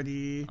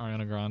McCurdy,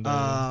 Ariana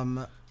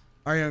Grande,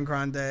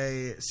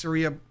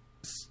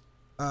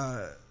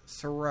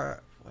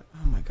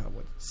 oh my god,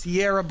 what?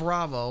 Sierra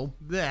Bravo,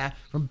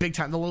 from Big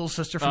Time, the little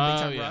sister from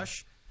Big Time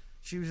Rush.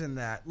 She was in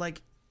that.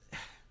 Like,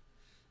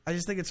 I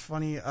just think it's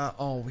funny.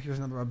 Here's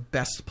another one,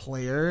 Best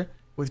Player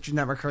with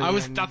Jeanette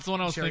McCurdy. That's the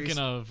one I was thinking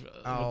of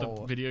with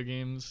the video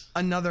games.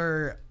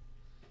 Another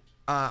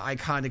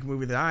iconic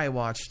movie that I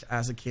watched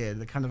as a kid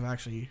that kind of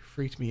actually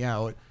freaked me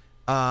out.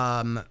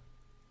 The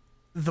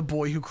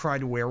Boy Who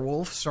Cried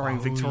Werewolf,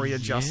 starring Victoria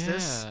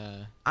Justice.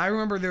 I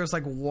remember there was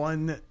like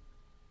one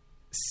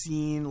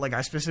scene, like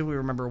I specifically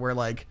remember where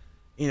like,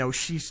 you know,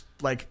 she's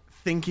like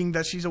thinking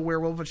that she's a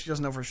werewolf but she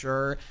doesn't know for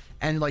sure,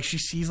 and like she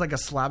sees like a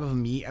slab of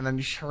meat and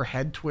then her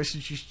head twists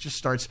and she just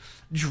starts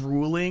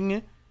drooling.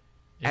 Ew.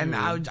 And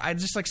I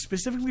just like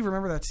specifically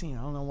remember that scene.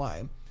 I don't know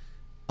why.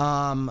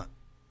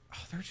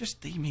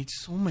 They made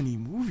so many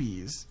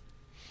movies.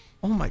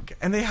 Oh my god.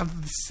 And they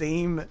have the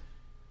same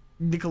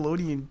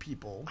Nickelodeon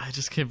people. I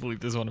just can't believe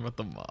there's one about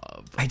the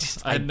mob.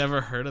 I'd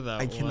never heard of that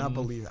one. I cannot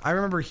believe it. I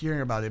remember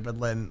hearing about it, but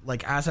then,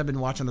 like, as I've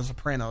been watching The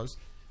Sopranos,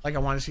 like, I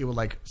want to see what,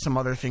 like, some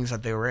other things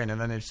that they were in, and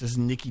then it's just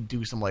Nicky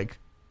Deuce. I'm like,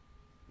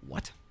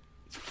 what?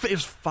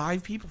 It's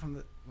 5 people from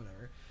the...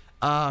 Whatever.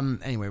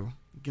 Anyway, we're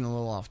getting a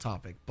little off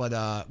topic,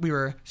 but we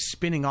were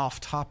spinning off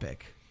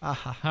topic.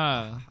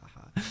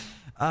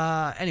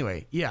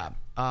 Anyway, yeah.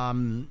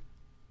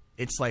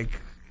 It's like...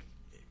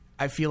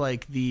 I feel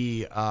like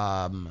the...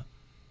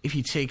 if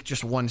you take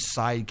just one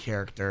side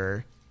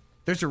character,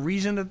 there's a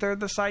reason that they're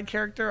the side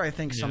character. I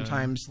think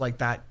sometimes like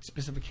that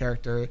specific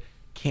character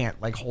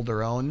can't like hold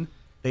their own.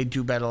 They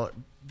do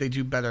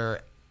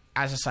better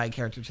as a side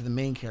character to the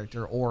main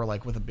character or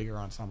like with a bigger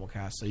ensemble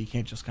cast. So you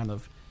can't just kind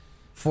of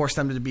force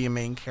them to be a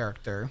main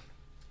character.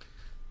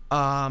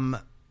 So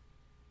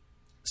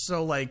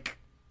like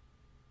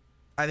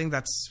I think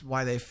that's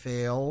why they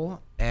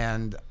fail,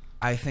 and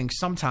I think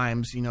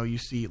sometimes, you know, you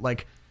see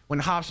like when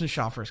Hobbs and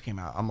Shaw first came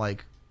out, I'm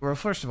like, well,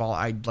 first of all,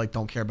 I like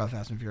don't care about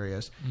Fast and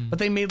Furious, but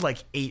they made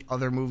like 8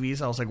 other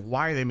movies. I was like,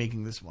 why are they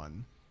making this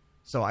one?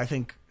 So I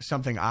think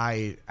something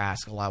I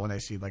ask a lot when I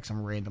see like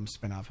some random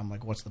spinoff, I'm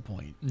like, what's the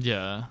point?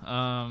 Yeah.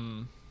 I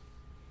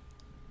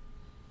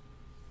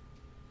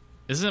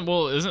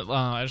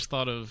just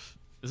thought of,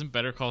 isn't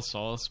Better Call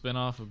Saul a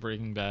spinoff of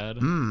Breaking Bad?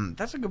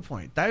 That's a good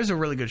point. That is a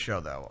really good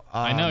show, though.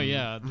 I know,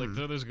 yeah. Like,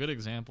 there's good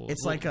examples.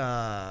 It's like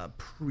a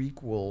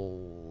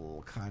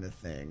prequel kind of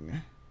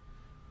thing.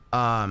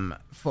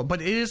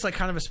 But it is like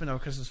kind of a spinoff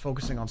because it's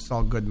focusing on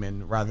Saul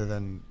Goodman rather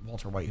than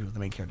Walter White, who's the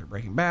main character of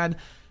Breaking Bad.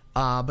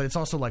 But it's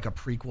also like a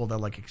prequel that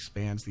like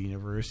expands the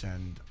universe,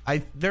 and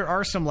there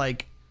are some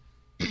like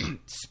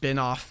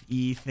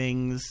spin-off-y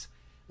things.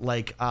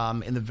 Like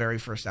in the very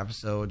first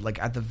episode, like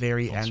at the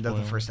very end of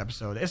the first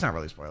episode, it's not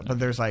really spoiled, but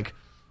there's like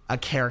a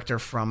character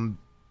from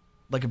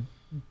like a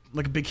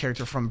big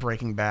character from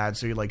Breaking Bad,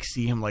 so you like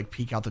see him like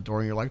peek out the door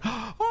and you're like,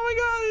 oh my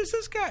god, it's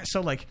this guy.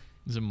 So like,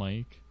 is it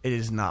Mike? It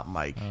is not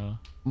Mike.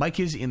 Mike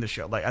is in the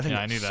show. Like I think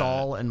I knew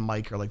Saul that. and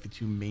Mike are like the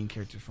two main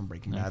characters from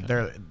Breaking Bad.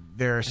 Okay.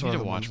 They're sort I need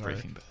of to watch the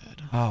Breaking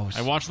Bad. Oh,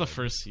 I watched the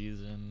first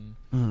season.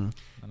 And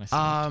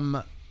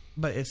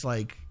but it's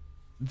like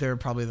they're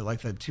probably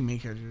like the two main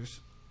characters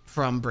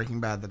from Breaking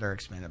Bad that are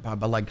expanded upon.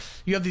 But like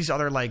you have these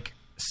other like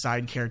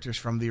side characters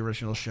from the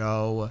original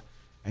show,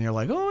 and you're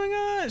like, oh my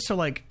god. So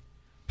like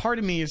part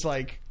of me is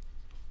like,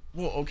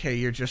 well, okay,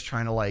 you're just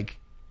trying to like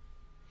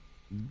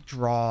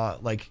draw,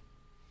 like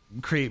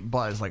create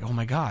buzz, like, oh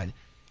my god,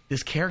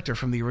 this character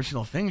from the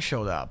original thing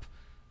showed up.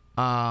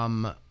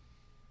 And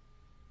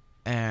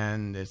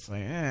it's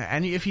like,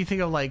 and if you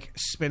think of like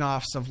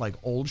spin-offs of like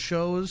old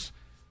shows,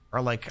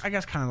 or like I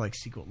guess kind of like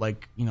sequel,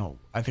 like, you know,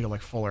 I think of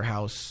like Fuller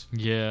House.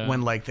 Yeah.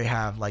 When like they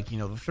have like, you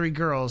know, the three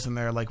girls and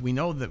they're like, we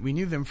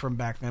knew them from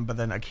back then, but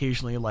then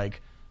occasionally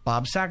like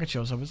Bob Saget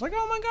shows up. It's like,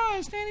 oh my god,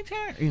 it's Danny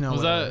Tanner. You know,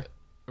 was that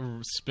a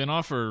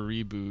spinoff or a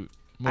reboot?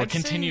 More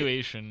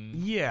continuation.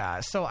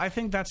 Yeah. So I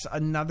think that's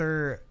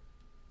another.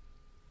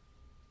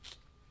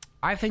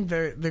 I think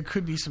there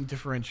could be some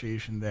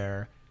differentiation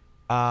there.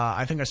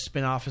 I think a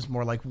spinoff is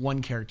more like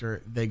one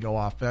character, they go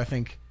off, but I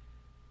think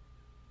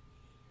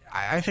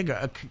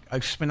a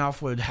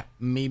spinoff would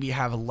maybe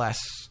have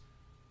less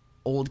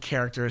old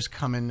characters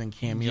come in and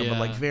cameo, but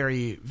like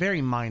very,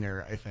 very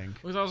minor, I think.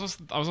 I was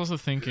also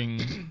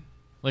thinking,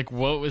 like,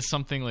 what was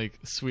something like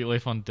Sweet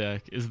Life on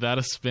Deck? Is that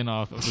a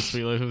spinoff of the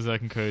Sweet Life of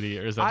Zack and Cody,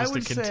 or is that just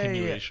a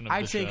continuation of the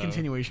show? I'd say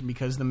continuation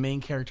because the main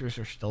characters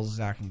are still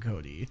Zack and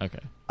Cody. Okay.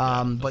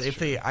 But if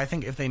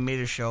they made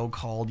a show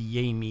called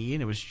Yay Me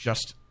and it was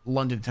just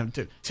London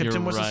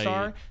Tipton was the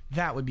star,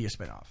 that would be a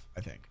spinoff,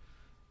 I think.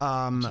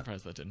 I'm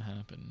surprised that didn't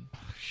happen.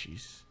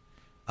 Jeez.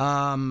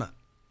 I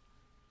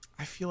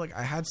feel like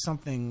I had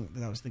something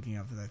that I was thinking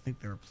of that I think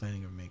they were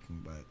planning of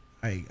making, but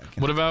I can't.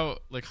 What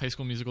about like High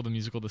School Musical,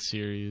 the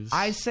series?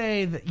 I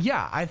say that,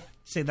 yeah, I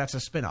say that's a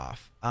spinoff.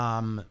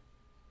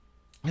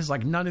 It's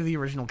like none of the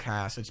original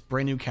cast. It's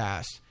brand new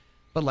cast,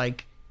 but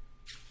like,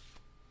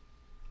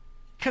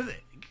 because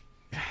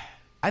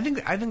I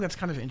think that's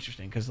kind of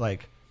interesting because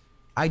like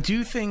I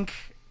do think,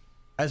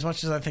 as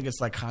much as I think it's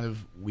like kind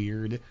of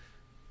weird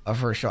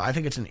of her show, I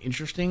think it's an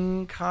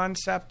interesting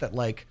concept that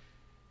like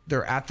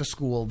they're at the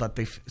school that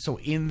so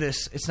in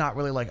this, it's not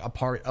really like a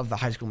part of the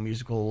High School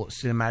Musical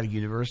cinematic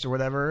universe or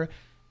whatever.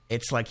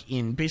 It's like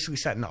basically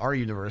set in our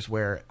universe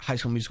where High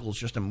School Musical is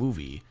just a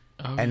movie,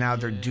 and now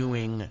they're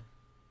doing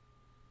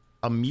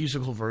a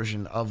musical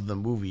version of the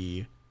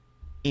movie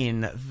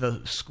in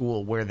the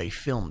school where they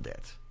filmed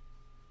it.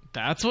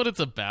 That's what it's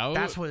about?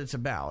 That's what it's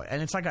about.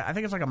 And it's like I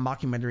think it's like a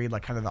mockumentary,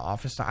 like kind of The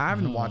Office. I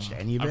haven't watched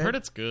any of it. I've heard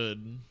it's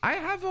good. I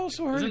have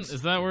also heard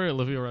Is that where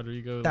Olivia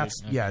Rodrigo...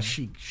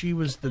 she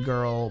was the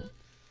girl.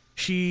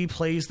 She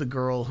plays the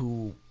girl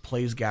who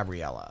plays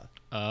Gabriella.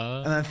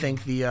 And I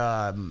think the...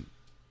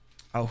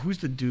 who's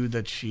the dude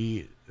that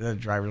the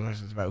driver's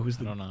license is about? Who's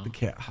the... I don't know. The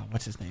kid? Oh,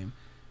 what's his name?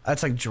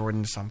 That's like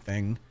Jordan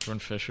something. Jordan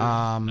Fisher?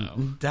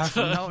 No.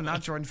 Definitely, no,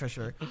 not Jordan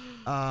Fisher.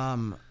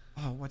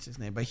 What's his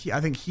name? But I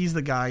think he's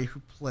the guy who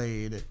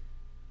played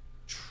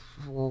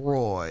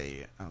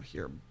Troy. Oh,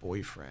 here,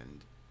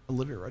 boyfriend.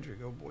 Olivia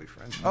Rodrigo,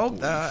 boyfriend.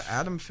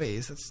 Adam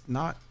Faze. That's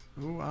not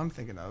who I'm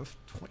thinking of.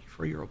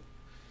 24-year-old.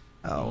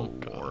 Oh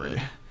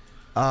Lord.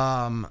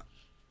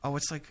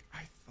 It's like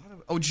I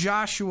thought.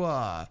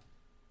 Joshua.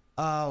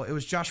 Oh, it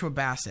was Joshua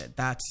Bassett.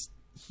 That's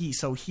he.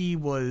 So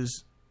he's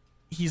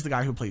the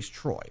guy who plays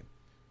Troy.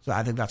 So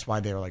I think that's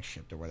why they were like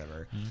shipped or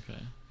whatever. Okay.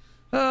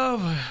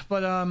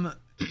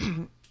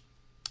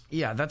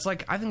 Yeah, that's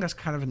like, I think that's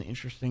kind of an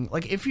interesting,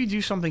 like, if you do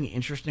something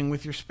interesting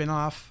with your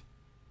spinoff,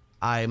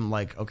 I'm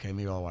like, okay,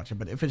 maybe I'll watch it.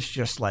 But if it's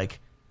just like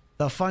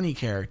the funny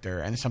character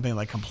and something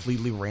like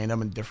completely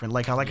random and different,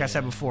 like I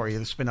said before, you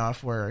have the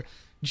spinoff where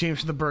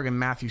James the Burg and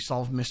Matthew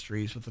solve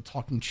mysteries with a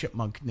talking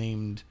chipmunk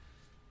named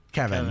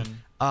Kevin.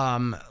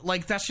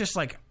 Like that's just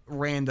like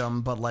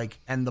random, but like,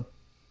 and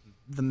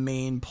the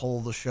main pull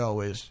of the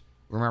show is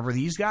remember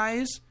these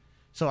guys.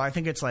 So I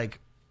think it's like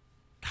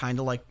kind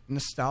of like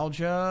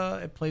nostalgia.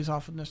 It plays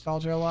off of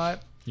nostalgia a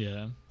lot.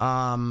 Yeah.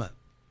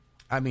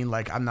 I mean,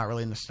 like, I'm not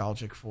really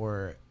nostalgic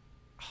for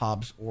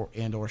Hobbs or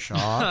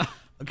Shaw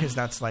because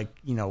that's like,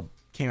 you know,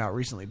 came out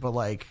recently. But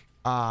like,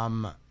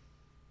 when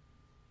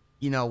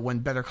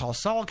Better Call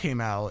Saul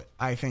came out,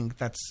 I think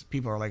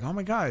people are like, oh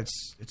my God,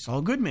 it's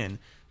Saul Goodman.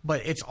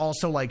 But it's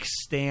also like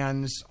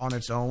stands on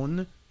its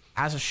own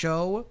as a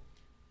show.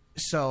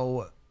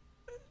 So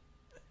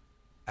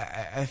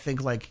I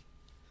think like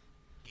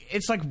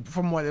it's like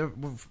from what,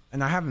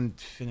 and I haven't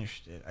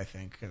finished it, I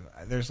think.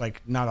 There's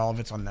like not all of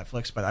it's on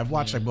Netflix, but I've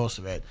watched like most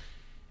of it.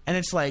 And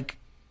it's like,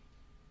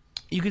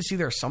 you can see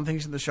there are some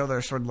things in the show that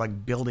are sort of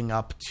like building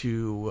up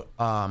to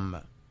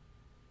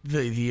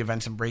the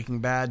events in Breaking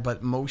Bad,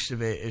 but most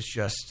of it is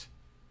just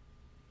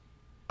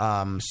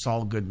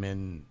Saul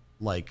Goodman,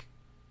 like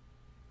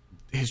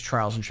his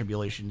trials and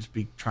tribulations,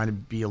 trying to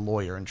be a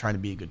lawyer and trying to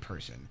be a good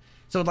person.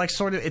 So like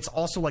sort of, it's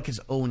also like his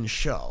own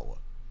show,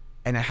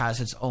 and it has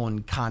its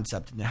own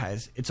concept, and it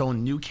has its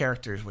own new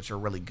characters, which are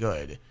really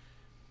good.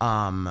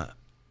 And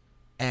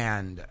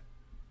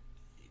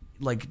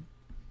like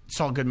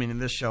Saul Goodman in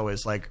this show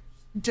is like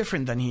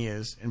different than he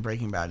is in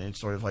Breaking Bad, and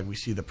it's sort of like we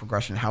see the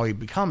progression, how he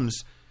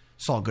becomes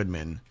Saul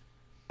Goodman.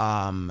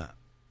 So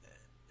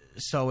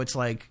it's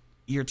like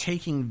you're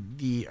taking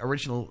the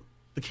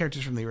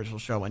characters from the original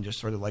show and just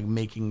sort of like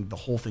making the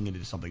whole thing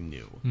into something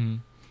new.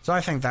 So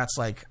I think that's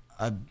like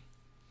a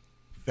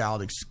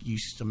valid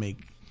excuse to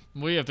make.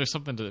 Well, yeah, if there's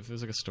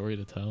like a story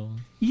to tell.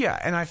 Yeah,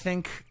 and I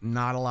think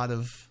not a lot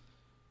of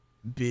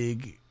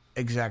big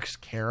execs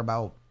care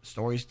about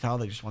stories to tell.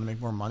 They just want to make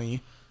more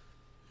money.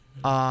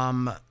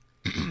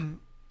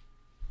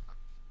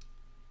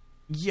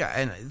 Yeah,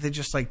 and they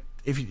just like,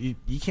 if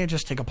you can't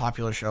just take a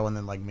popular show and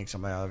then like make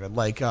something out of it.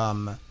 Like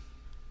The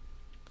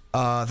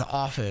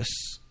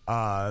Office,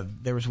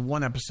 there was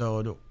one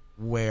episode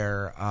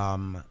where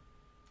I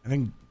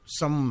think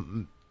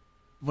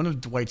one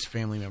of Dwight's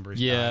family members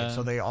died.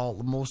 So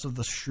most of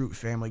the Schrute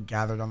family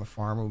gathered on the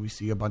farm, where we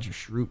see a bunch of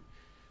Schrute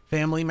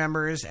family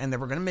members, and they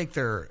were going to make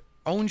their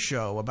own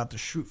show about the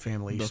Schrute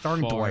family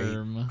starring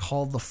Dwight,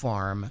 called The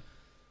Farm.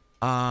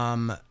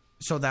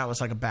 So that was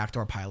like a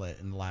backdoor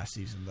pilot in the last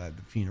season, the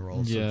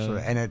funeral. So,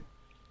 and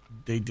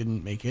they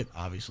didn't make it,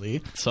 obviously.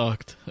 It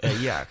sucked.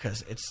 Yeah,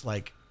 because it's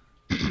like,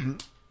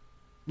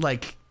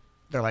 like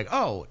they're like,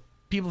 oh,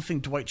 people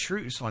think Dwight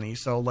Schrute is funny,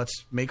 so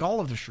let's make all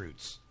of the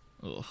Schrutes.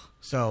 Ugh.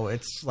 So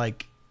it's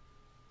like,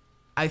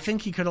 I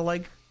think he could have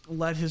like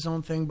led his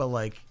own thing, but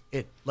like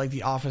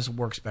The Office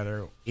works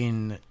better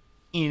in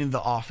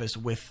The Office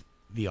with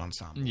the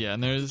ensemble. Yeah,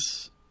 and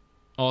there's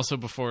also,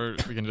 before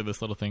we get into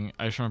this little thing,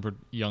 I just remembered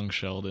Young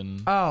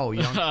Sheldon. Oh,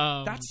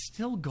 that's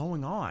still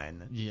going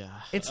on. Yeah,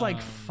 it's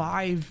like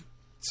 5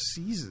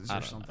 seasons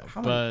or something.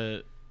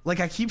 But like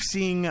I keep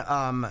seeing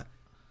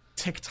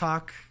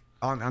TikTok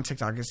on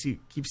TikTok. I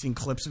keep seeing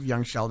clips of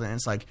Young Sheldon, and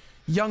it's like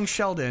Young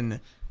Sheldon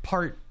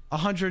part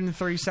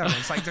 137.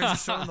 It's like they're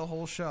just showing the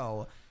whole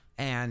show,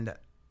 and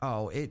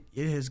it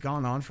has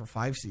gone on for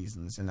 5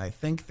 seasons, and I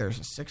think there's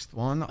a 6th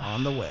one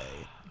on the way.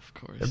 Of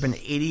course, there've been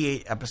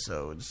 88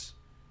 episodes.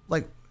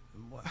 Like,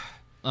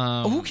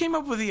 who came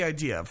up with the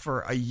idea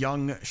for a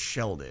Young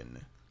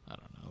Sheldon? I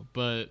don't know,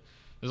 but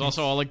there's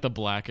also all like the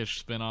Blackish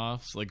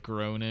spin-offs, like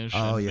Grownish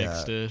and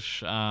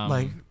Mixedish.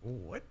 Like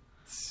what?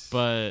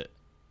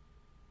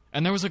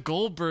 And there was a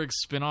Goldberg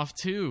spin-off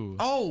too.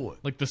 Oh,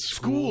 like the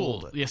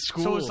Schooled. Yeah,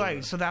 Schooled. So it's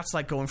like, that's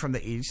like going from the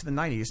 80s to the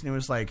 90s, and it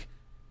was like,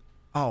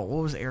 oh,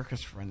 what was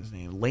Erica's friend's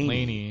name?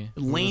 Laney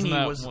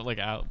was like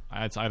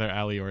it's either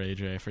Allie or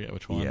AJ. I forget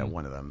which one. Yeah,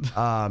 one of them.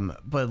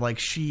 But like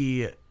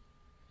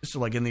so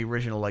like in the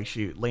original, like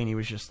Laney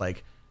was just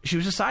like, she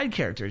was a side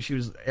character. She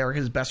was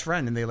Erica's best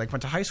friend, and they like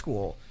went to high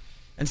school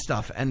and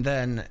stuff. And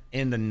then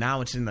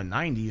now it's in the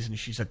 90s, and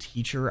she's a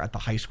teacher at the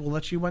high school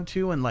that she went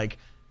to, and like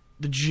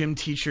the gym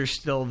teacher's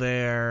still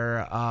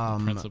there.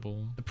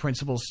 The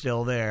principal's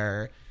still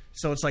there.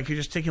 So it's like you're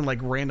just taking like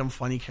random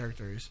funny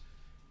characters.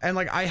 And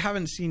like I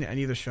haven't seen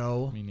any of the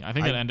show. I mean, I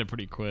think it ended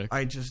pretty quick.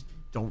 I just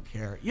don't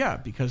care. Yeah,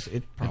 because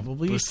it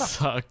probably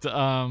sucked.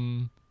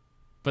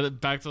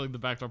 But back to like the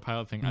backdoor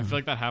pilot thing, I feel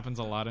like that happens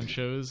a lot in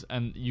shows,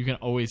 and you can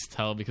always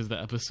tell because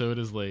the episode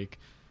is like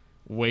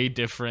way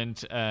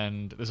different,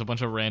 and there's a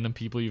bunch of random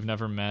people you've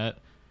never met.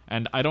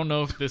 And I don't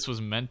know if this was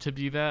meant to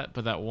be that,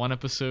 but that one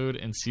episode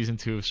in season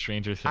 2 of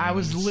Stranger Things, I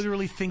was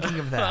literally thinking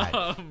of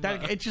that.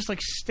 That it just like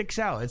sticks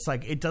out. It's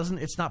like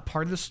it's not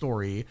part of the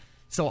story.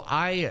 So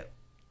I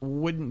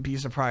wouldn't be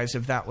surprised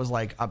if that was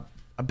like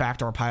a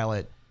backdoor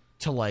pilot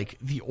to like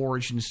the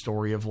origin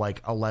story of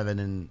like 11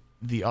 and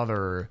the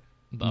other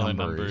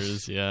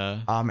numbers.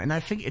 Yeah. And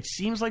I think it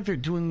seems like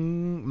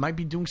might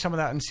be doing some of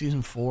that in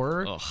season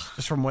 4. Ugh.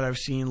 Just from what I've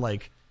seen,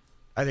 like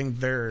I think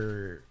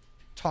they're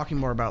talking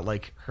more about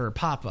like her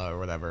papa or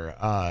whatever.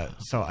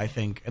 So I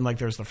think, and like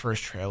there's the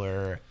first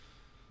trailer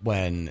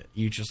when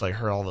you just like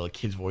heard all the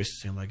kids'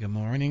 voices saying like "Good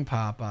morning,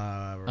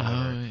 Papa" or whatever.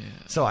 Oh,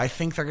 yeah. So I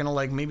think they're gonna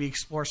like maybe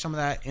explore some of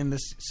that in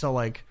this. So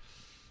like,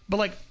 but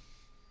like,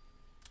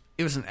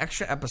 it was an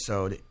extra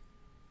episode.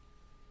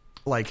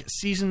 Like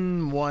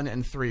season 1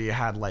 and 3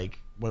 had like,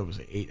 what was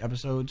it, 8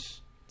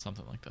 episodes,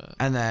 something like that,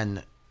 and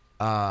then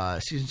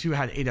season 2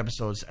 had 8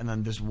 episodes, and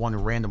then there's one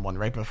random one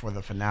right before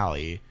the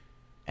finale.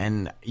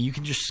 And you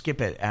can just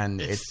skip it, and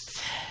it's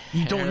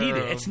You don't need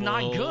it. It's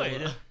not terrible.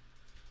 good.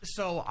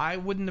 So I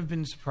wouldn't have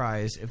been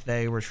surprised if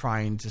they were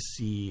trying to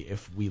see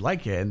if we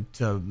like it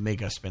to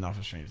make a spin-off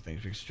of Stranger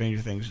Things, because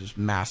Stranger Things is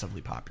massively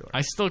popular.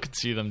 I still could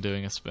see them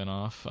doing a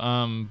spin-off. But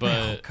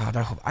oh God,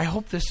 I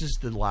hope this is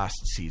the last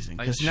season,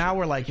 because now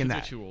we're like in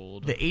that. Too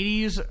old. The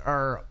 80s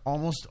are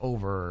almost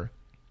over,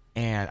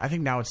 and I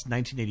think now it's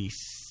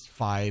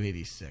 1985,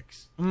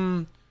 86.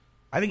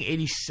 I think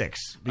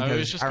 86, because I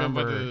was just going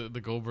by remember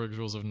the Goldberg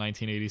rules of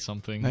 1980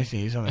 something.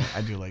 1980 something. I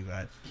do like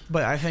that.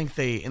 But I think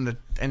they, in the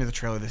end of the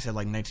trailer, they said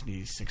like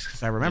 1986,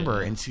 because I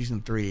remember in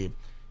season 3,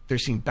 they're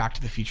seeing Back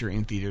to the Future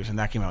in theaters, and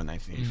that came out in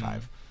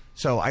 1985.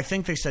 So I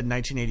think they said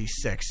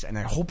 1986, and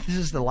I hope this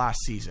is the last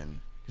season,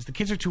 because the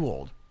kids are too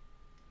old.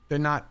 They're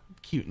not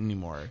cute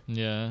anymore.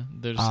 Yeah,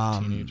 they're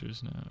just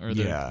teenagers now, or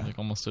they're like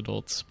almost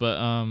adults.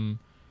 But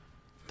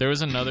there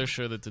was another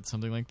show that did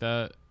something like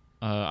that.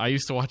 I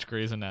used to watch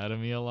Grey's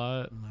Anatomy a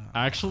lot.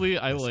 Actually,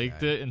 I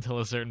liked it until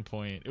a certain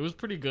point. It was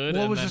pretty good.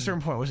 What was a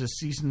certain point? Was it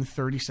season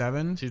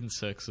 37? Season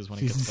 6 is when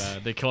it gets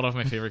bad. They killed off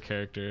my favorite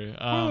character.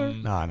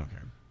 No, I don't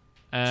care.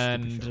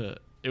 And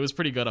it was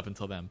pretty good up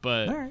until then.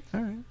 But all right,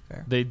 fair.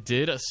 They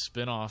did a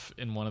spin-off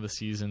in one of the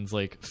seasons,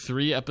 like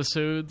 3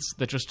 episodes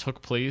that just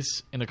took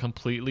place in a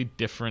completely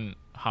different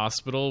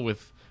hospital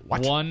with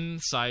one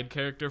side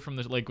character from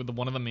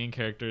one of the main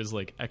characters,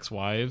 like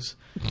ex-wives,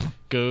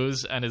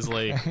 goes and is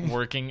like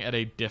working at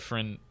a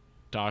different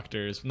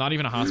doctor's, not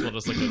even a hospital,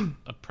 just like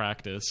a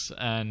practice.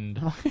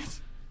 And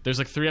there's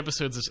like 3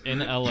 episodes that's in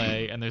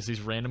LA, and there's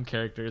these random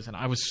characters, and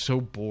I was so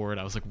bored.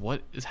 I was like,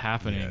 what is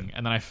happening? Yeah.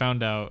 And then I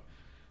found out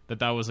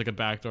that was like a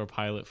backdoor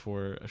pilot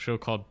for a show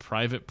called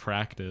Private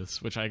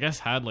Practice, which I guess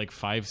had like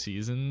 5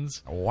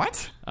 seasons.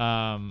 What?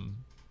 I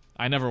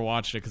never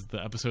watched it because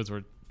the episodes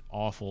were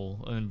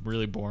awful and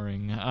really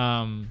boring.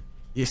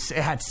 Yes, it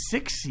had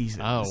 6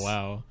 seasons. Oh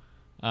wow.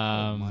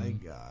 Oh my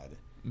God.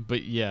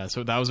 But yeah,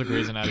 so that was a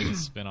Grey's Anatomy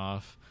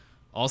spinoff.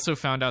 Also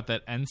found out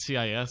that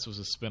NCIS was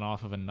a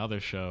spinoff of another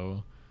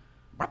show.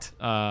 What?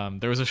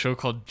 There was a show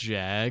called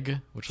Jag,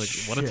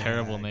 which what a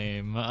terrible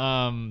name.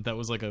 That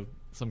was like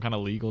some kind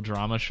of legal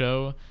drama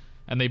show,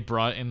 and they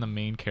brought in the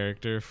main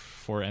character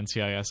for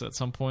NCIS at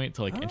some point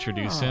to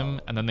introduce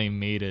him, and then they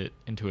made it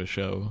into a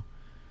show.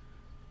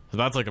 So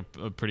that's like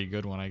a pretty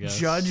good one, I guess.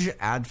 Judge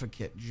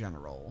Advocate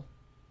General.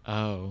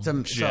 Oh,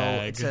 so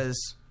it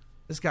says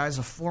this guy's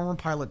a former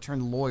pilot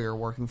turned lawyer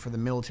working for the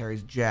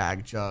military's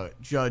JAG,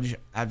 Judge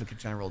Advocate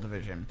General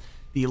Division,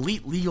 the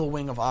elite legal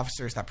wing of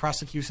officers that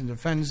prosecutes and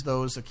defends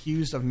those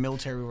accused of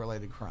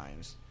military-related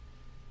crimes.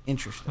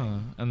 Interesting. Huh.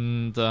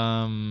 And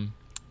oh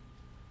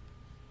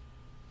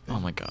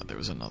my God, there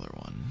was another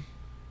one.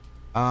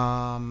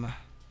 Jeez,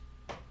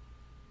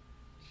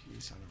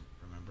 I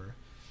don't remember.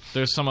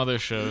 There's some other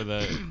show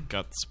that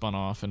got spun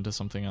off into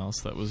something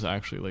else that was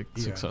actually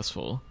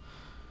successful.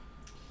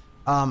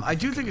 I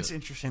do think it's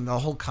interesting, the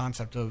whole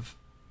concept of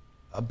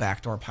a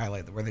backdoor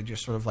pilot, where they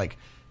just sort of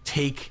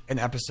take an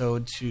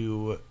episode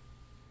to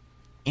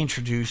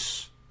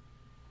introduce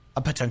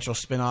a potential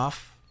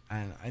spin-off,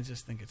 and I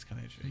just think it's kind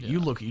of interesting. Yeah.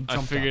 I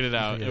figured it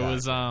out. It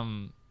was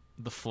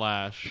The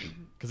Flash,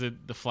 because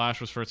The Flash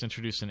was first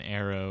introduced in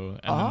Arrow,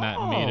 and then that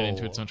made it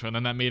into its own show, and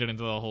then that made it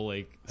into the whole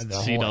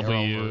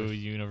CW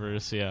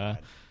universe. Yeah,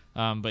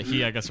 but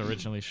he, I guess,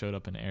 originally showed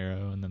up in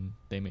Arrow, and then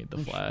they made The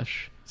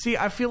Flash. See,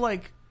 I feel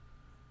like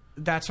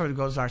that sort of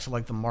goes back to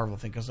the Marvel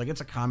thing, because it's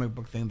a comic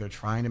book thing. They're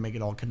trying to make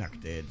it all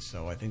connected,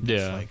 so I think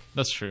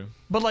that's true.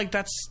 But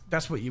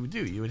that's what you would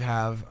do. You would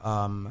have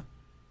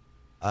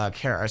a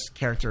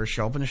character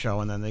show up in a show,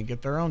 and then they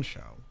get their own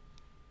show.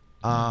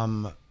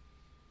 I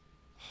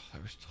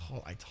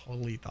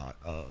totally thought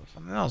of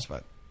something else,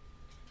 but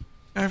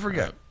I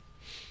forget.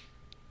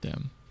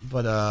 Damn.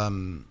 But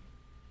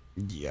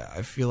yeah,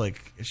 I feel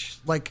like it's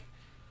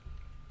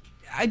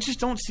I just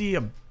don't see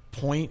a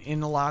point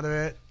in a lot of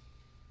it.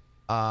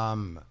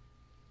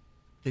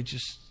 They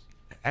just,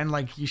 and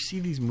you see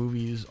these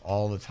movies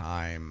all the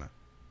time,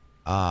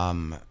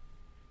 and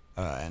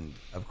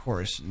of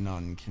course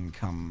none can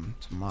come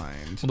to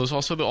mind. Well, there's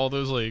also all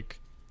those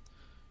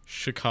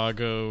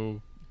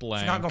Chicago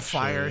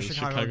Fire, shows.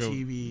 Chicago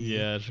TV.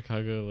 Yeah,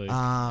 Chicago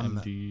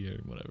MD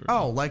or whatever.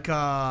 Oh,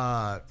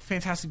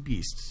 Fantastic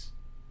Beasts.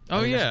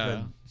 Oh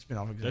yeah,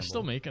 spin-off example. They're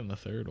still making the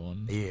 3rd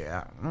one.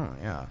 Yeah. Oh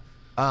yeah.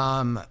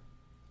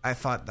 I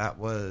thought that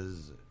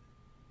was,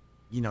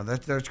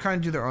 that they're trying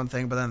to do their own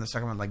thing, but then the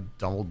second one,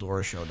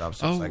 Dumbledore showed up,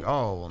 so it's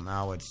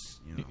now it's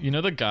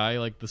the guy,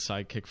 the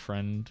sidekick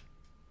friend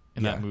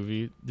in that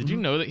movie. Did you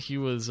know that he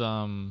was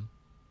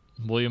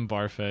William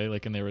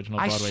Barfay, in the original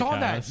Broadway cast? I saw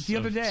that the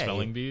other day.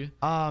 Spelling Bee.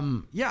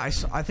 Yeah,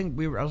 I think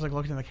I was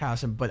looking at the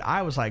cast, but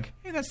I was like,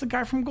 hey, that's the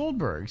guy from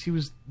Goldberg's. He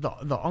was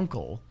the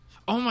uncle.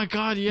 Oh my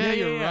God! Yeah,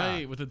 you're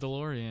right, with the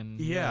DeLorean.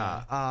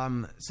 Yeah.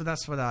 So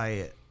that's what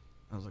I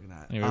was looking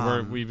at.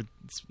 Anyway,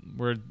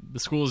 the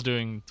school is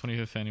doing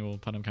 25th annual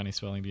Putnam County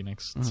Spelling Bee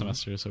next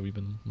semester, so we've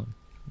been looking.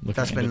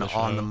 That's been into the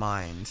on the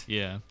mind.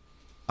 Yeah.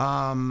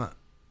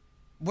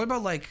 what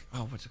about like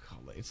what's it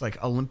called? It's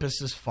like Olympus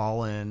has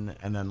fallen,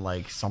 and then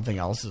like something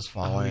else has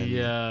fallen. Oh,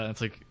 yeah,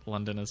 it's like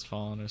London has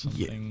fallen or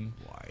something.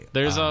 Yeah. Why?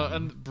 There's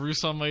and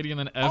Bruce Almighty and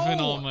then Evan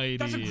Almighty.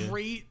 That's a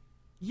great.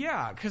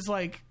 Yeah, because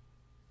like.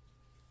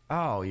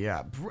 Oh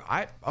yeah,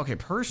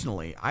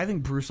 personally, I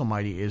think Bruce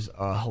Almighty is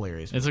a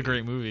hilarious movie. It's a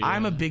great movie. Yeah.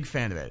 I'm a big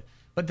fan of it.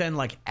 But then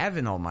like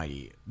Evan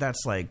Almighty,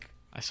 that's like.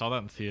 I saw that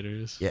in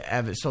theaters. Yeah,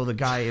 Evan. So the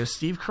guy is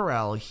Steve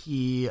Carell.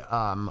 He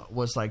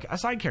was like a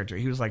side character.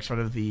 He was like sort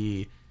of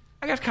the,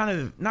 I guess, kind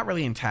of not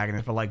really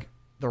antagonist, but like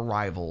the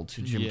rival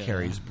to Jim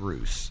Carrey's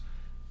Bruce.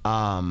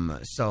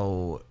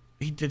 So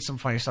he did some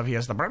funny stuff. He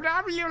has the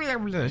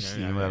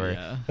scene, whatever.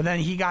 Yeah. But then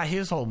he got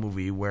his whole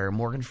movie where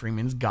Morgan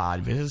Freeman's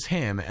God visits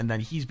him, and then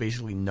he's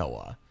basically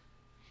Noah.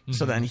 Mm-hmm.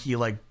 So then he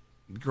like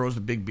grows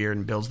the big beard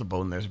and builds the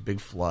boat, and there's a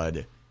big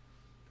flood.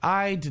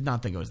 I did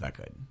not think it was that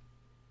good.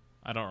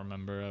 I don't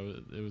remember.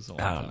 It was a long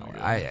time ago.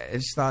 I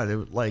just thought it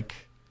would like,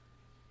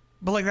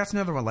 but like that's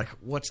another one. Like,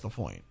 what's the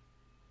point?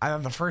 I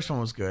thought the first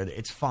one was good.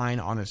 It's fine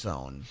on its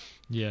own.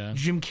 Yeah.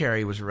 Jim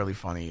Carrey was really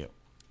funny.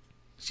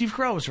 Steve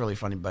Carell was really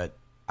funny, but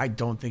I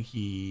don't think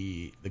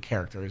the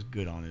character is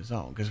good on his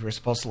own because we're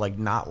supposed to like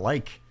not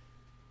like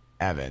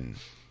Evan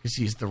because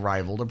he's the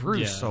rival to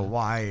Bruce. Yeah. So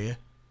why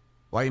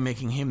are you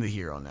making him the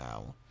hero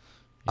now?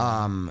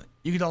 Yeah.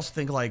 You could also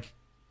think like.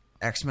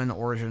 X-Men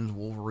Origins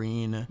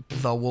Wolverine,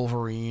 The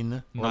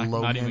Wolverine, or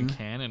Logan. Not even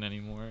canon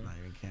anymore.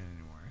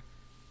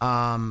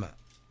 I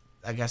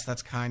guess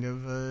that's kind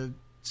of a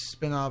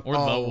spin-off. Or The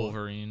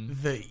Wolverine.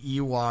 The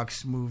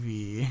Ewoks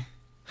movie.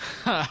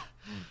 Oh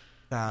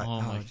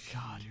my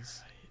god, you're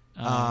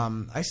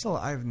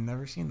right. I've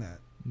never seen that.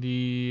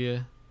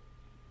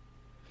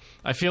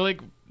 I feel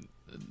like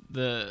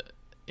the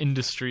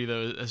industry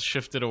though has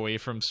shifted away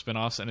from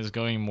spin-offs and is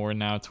going more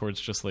now towards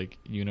just like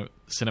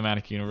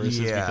cinematic universes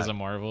because of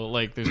Marvel.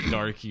 Like there's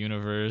Dark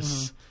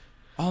Universe.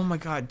 Oh my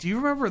god, do you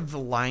remember The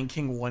Lion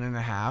King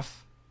 1.5?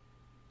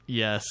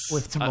 Yes,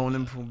 with Timon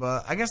and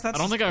Pumbaa. I guess that's.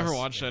 I don't think I ever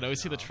watched that. I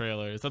always see the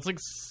trailers. That's like,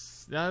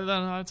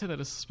 I'd say that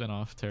is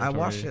spin-off territory. I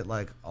watched it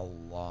like a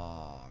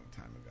long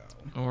time ago.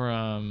 Or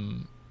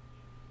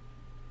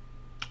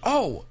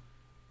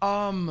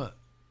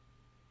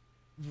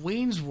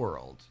Wayne's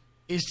World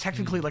is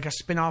technically like a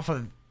spin-off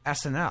of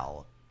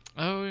SNL.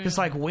 Oh, yeah. Because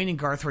like Wayne and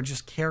Garth were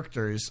just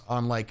characters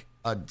on like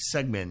a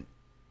segment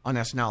on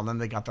SNL, and then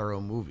they got their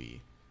own movie.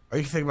 Or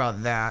you can think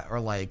about that, or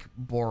like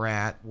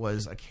Borat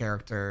was a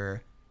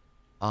character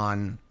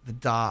on the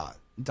Da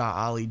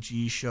Ali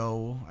G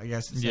show, I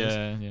guess it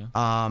says.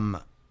 Yeah.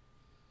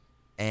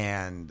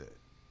 And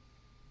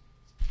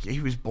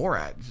he was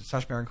Borat.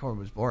 Sacha Baron Cohen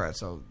was Borat,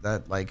 so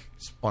that like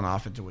spun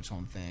off into its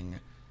own thing.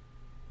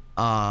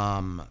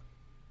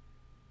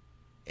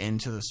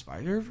 Into the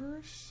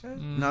Spider-Verse?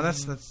 No,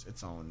 that's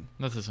its own.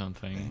 That's its own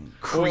thing.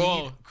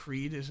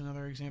 Creed is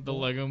another example. The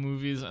Lego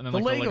movies, and then the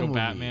Lego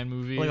Batman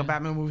movie. The Lego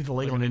Batman movie, the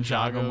Lego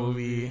Ninjago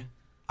movie.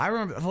 I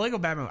remember the Lego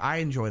Batman. I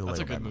enjoy the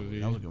Lego Batman movie.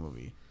 That was a good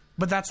movie.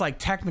 But that's like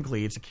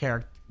technically it's a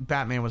character.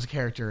 Batman was a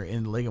character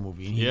in the Lego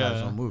movie, and he got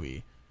his own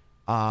movie.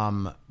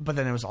 But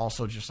then it was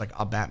also just like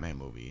a Batman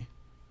movie.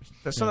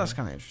 So that's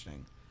kind of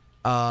interesting.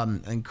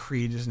 And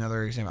Creed is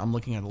another example. I'm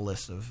looking at a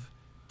list of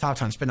top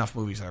 10 spin-off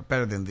movies that are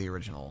better than the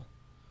original.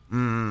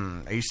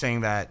 Are you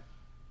saying that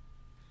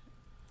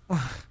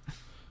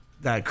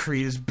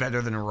Creed is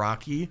better than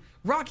Rocky?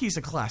 Rocky's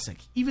a classic.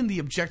 Even the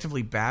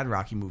objectively bad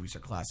Rocky movies are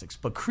classics,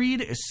 but Creed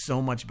is so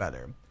much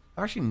better.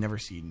 I've actually never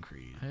seen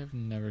Creed. I have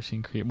never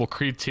seen Creed. Well,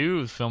 Creed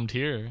 2 is filmed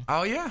here.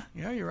 Oh yeah,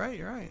 you're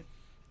right.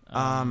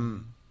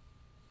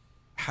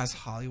 Has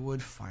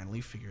Hollywood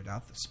finally figured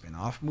out the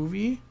spin-off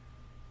movie?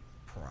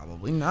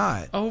 Probably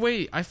not. Oh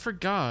wait, I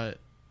forgot.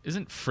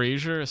 Isn't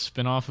Frasier a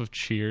spin-off of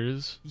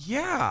Cheers?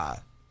 Yeah.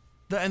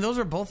 And those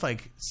are both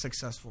like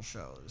successful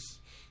shows.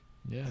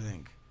 Yeah, I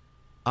think.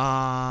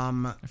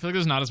 I feel like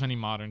there's not as many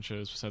modern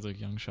shows besides like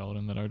Young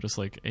Sheldon that are just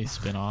like a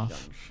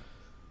spin-off.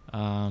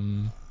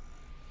 Yeah,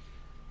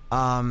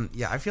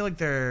 I feel like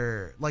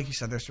they're, like you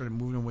said, they're sort of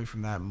moving away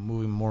from that,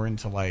 moving more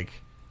into like,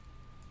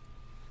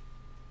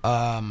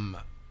 like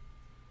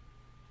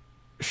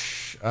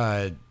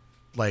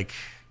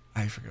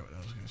I forget what I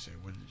was going to say.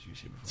 What did you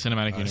say before?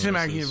 Cinematic universes.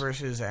 Cinematic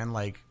universes and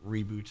like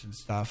reboots and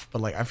stuff.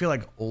 But like I feel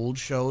like old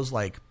shows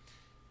like.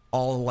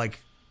 All like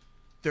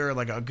there are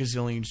like a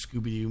gazillion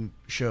Scooby-Doo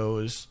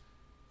shows.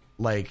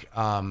 Like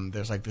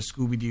there's like the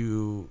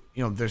Scooby-Doo,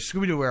 there's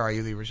Scooby-Doo Where Are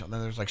You, the original.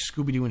 Then there's like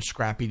Scooby-Doo and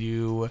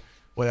Scrappy-Doo,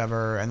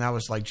 whatever, and that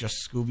was like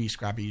just Scooby,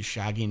 Scrappy,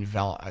 Shaggy, and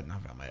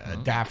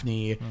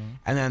Daphne.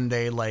 And then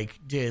they like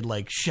did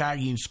like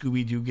Shaggy and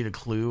Scooby-Doo Get a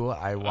Clue.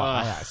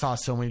 I saw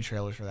so many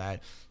trailers for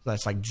that. So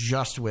that's like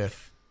just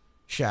with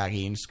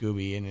Shaggy and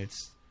Scooby, and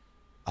it's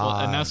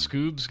and now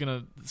Scoob's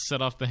gonna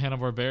set off the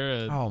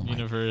Hanna-Barbera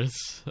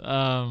universe. We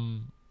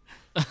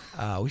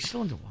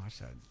still need to watch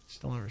that.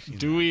 Still never seen.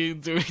 Do we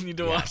need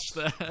to watch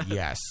that?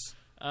 Yes.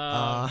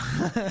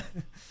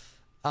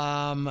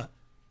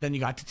 Then you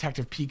got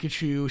Detective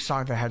Pikachu,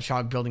 Sonic the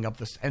Hedgehog building up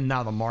this, and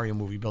now the Mario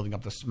movie building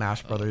up the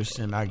Smash Brothers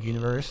cinematic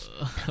universe.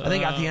 I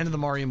think at the end of the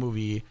Mario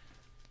movie,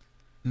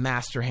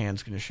 Master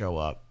Hand's going to show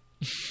up,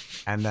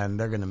 and then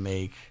they're going to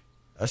make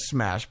a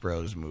Smash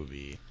Bros.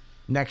 Movie.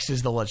 Next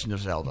is The Legend of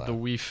Zelda. The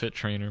Wii Fit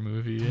Trainer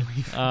movie.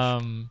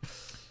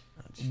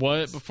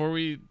 What, before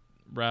we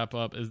wrap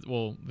up, there's a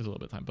little bit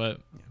of time,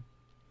 but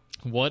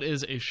what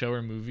is a show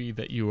or movie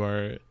that you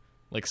are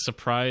like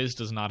surprised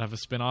does not have a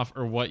spin-off,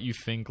 or what you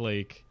think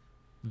like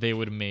they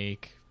would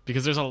make?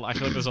 Because I feel like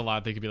there's a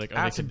lot they could be like, oh,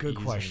 that's they a could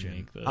good easily question.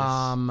 make this.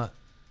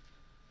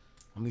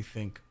 Let me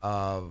think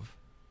of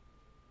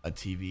a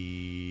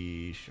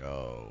TV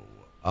show.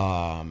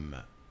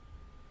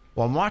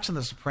 Well, I'm watching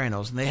The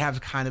Sopranos, and they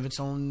have kind of its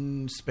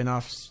own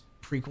spin-off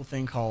prequel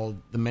thing called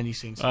The Many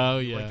Saints. Oh,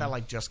 yeah. Like, that,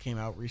 like, just came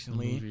out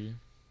recently.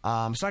 So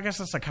I guess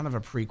that's, like, kind of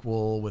a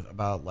prequel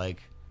about,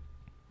 like,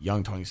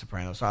 young Tony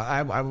Soprano. So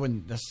I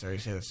wouldn't necessarily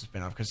say that's a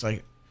spin-off, because,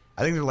 like,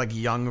 I think they're, like,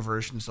 young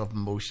versions of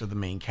most of the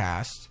main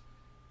cast.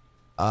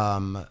 So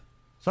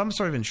I'm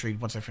sort of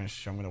intrigued. Once I finish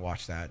the show, I'm going to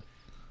watch that.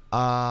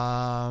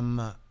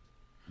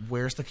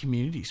 Where's the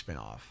Community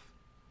spin-off?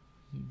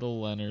 The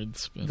Leonard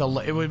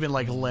spin-off. It would have been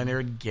like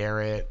Leonard,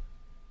 Garrett.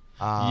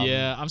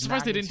 Yeah, I'm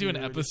surprised they didn't do an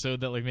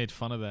episode that like made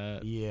fun of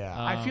that. Yeah,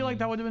 I feel like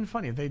that would have been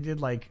funny if they did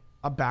like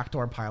a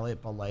backdoor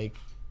pilot, but like,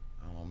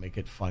 I don't know, make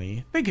it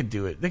funny. They could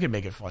do it. They could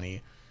make it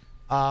funny.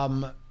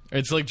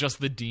 It's like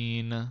just the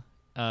Dean.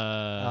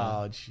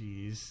 Oh,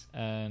 jeez.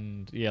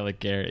 And yeah, like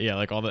Garrett. Yeah,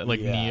 like all that. Like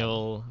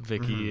Neil,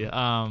 Vicky.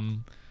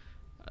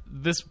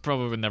 This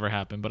probably would never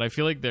happen, but I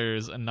feel like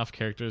there's enough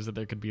characters that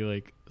there could be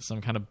like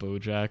some kind of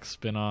BoJack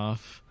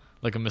spin-off.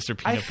 Like a Mr.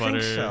 Peanut Butter. I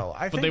think so.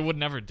 But they would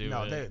never do it.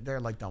 No, they're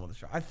like done with the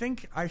show. I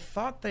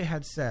thought they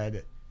had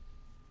said,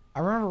 I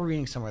remember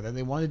reading somewhere that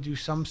they wanted to do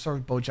some sort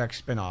of BoJack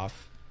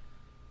spin-off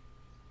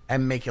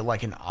and make it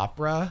like an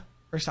opera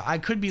or something. I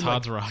could be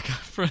Todd's like... Rock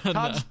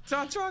Opera.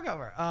 Todd's Rock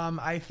Opera.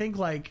 I think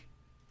like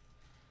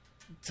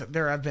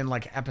there have been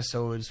like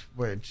episodes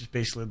where it's just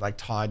basically like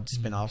Todd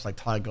spin-offs, like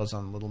Todd goes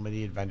on little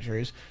mini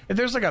adventures. If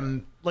there's like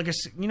a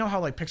you know how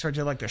like Pixar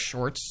did like the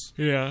shorts?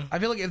 Yeah. I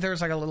feel like if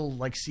there's like a little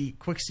like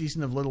quick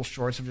season of little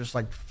shorts of just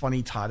like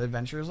funny Todd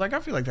adventures, like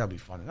I feel like that'd be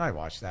fun, and I'd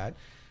watch that.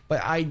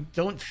 But I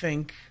don't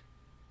think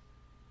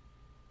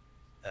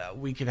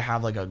we could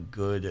have like a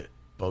good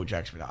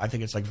BoJack spin-off. I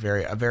think it's like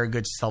a very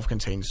good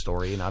self-contained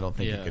story, and I don't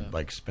think it could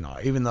like spin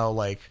off. Even though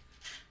like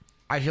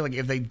I feel like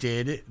if they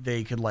did,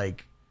 they could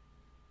like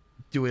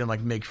do it and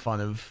like make fun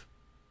of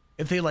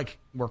if they like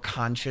were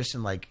conscious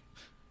and like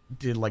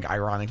did like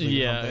ironically.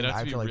 Yeah, it'd have to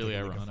I be feel like really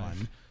ironic.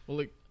 Fun. Well,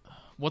 like,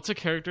 what's a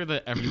character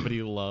that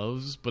everybody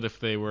loves, but if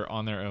they were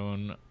on their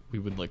own, we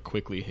would like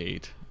quickly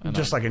hate? And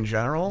just like in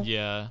general.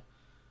 Yeah.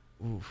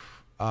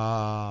 Oof.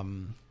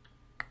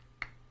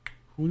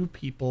 Who do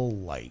people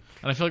like?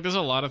 And I feel like there's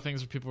a lot of things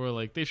where people were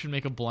like, they should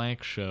make a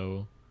blank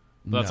show.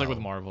 But that's like with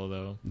Marvel,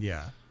 though.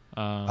 Yeah.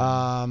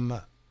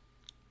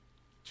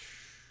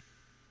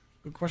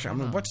 Good question. I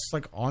mean, what's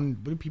like on?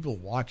 What do people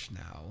watch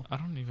now? I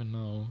don't even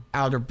know.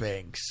 Outer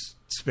Banks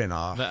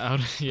spinoff.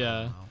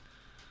 Yeah.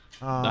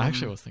 I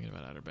actually was thinking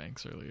about Outer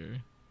Banks earlier.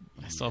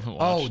 I still haven't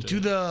watched it. Do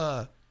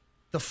the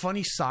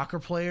funny soccer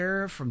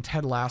player from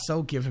Ted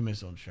Lasso. Give him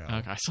his own show.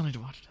 Okay, I still need to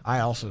watch it. I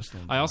also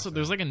still.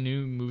 There's like a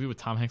new movie with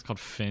Tom Hanks called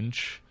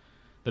Finch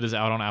that is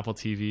out on Apple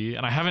TV,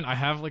 and I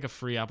have like a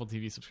free Apple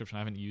TV subscription. I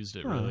haven't used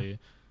it really,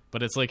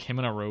 but it's like him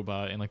and a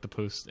robot in like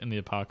in the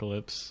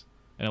apocalypse.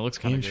 And it looks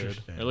kind of good.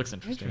 It looks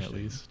interesting at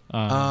least.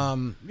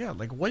 Yeah,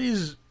 like what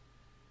is...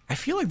 I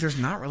feel like there's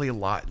not really a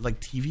lot...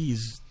 Like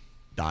TV's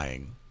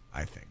dying,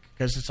 I think.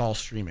 Because it's all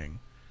streaming.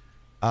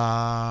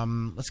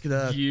 Let's get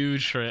a...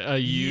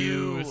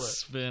 You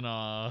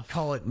spin-off.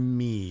 Call it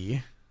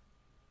Me.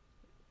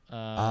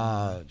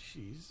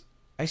 Jeez.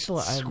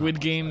 Squid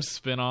Game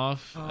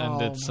spin-off.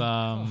 And it's...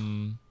 I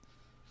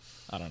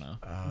don't know.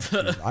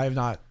 I have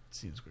not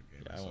seen Squid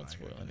Game. Yeah, I won't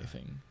spoil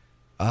anything.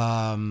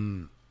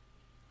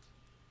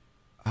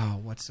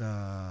 What's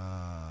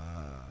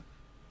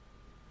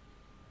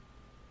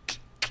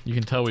You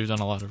can tell we've done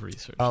a lot of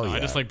research. Oh, yeah. I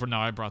just like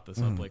now I brought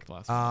this up like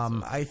last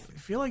time. I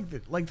feel like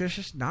there's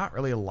just not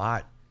really a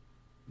lot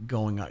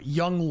going on.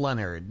 Young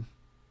Leonard.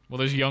 Well,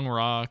 there's Young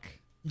Rock.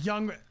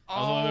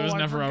 Although there was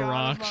never a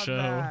rock show.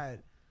 That.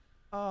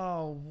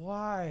 Oh,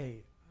 why?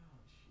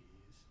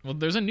 Well,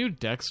 there's a new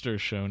Dexter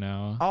show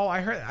now. Oh,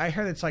 I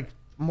heard it's like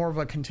more of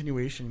a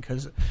continuation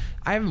because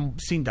I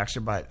haven't seen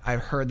Dexter, but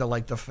I've heard that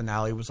like the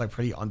finale was like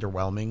pretty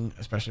underwhelming,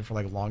 especially for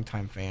like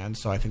longtime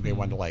fans. So I think they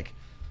wanted to like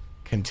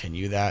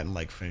continue that and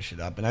like finish it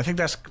up. And I think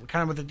that's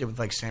kind of what they did with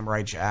like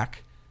Samurai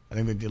Jack. I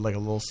think they did like a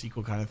little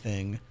sequel kind of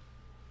thing.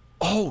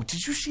 Oh,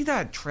 did you see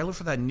that trailer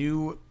for that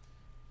new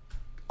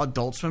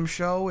Adult Swim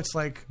show? It's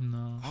like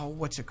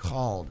what's it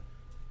called?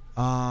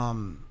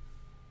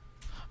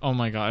 Oh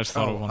my god, I just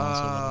thought of one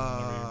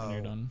else when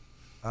you're done.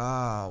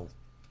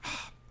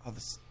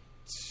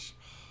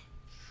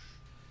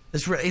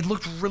 It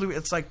looked really.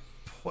 It's like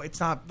it's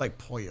not like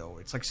Poyo.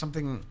 It's like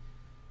something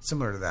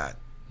similar to that.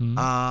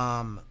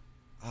 I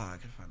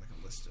can find like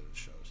a list of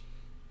shows.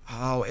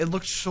 Oh, it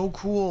looked so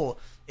cool.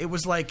 It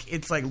was like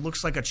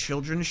looks like a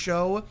children's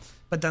show,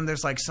 but then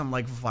there's like some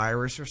like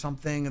virus or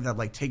something that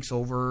like takes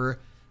over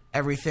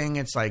everything.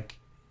 It's like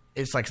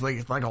it's like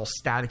all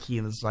staticky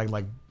and it's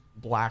like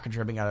black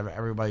dripping out of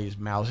everybody's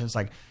mouths. And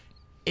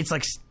it's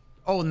like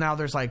now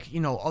there's like, you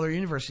know, other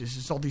universes.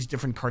 It's all these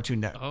different Cartoon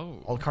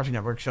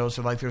Network shows.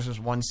 So like there's this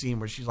one scene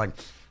where she's like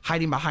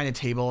hiding behind a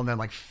table, and then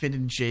like Finn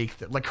and Jake,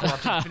 like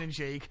corrupted Finn and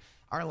Jake,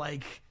 are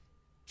like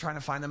trying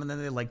to find them, and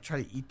then they like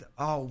try to eat them.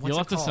 You'll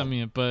have to send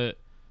me it, but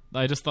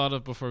I just thought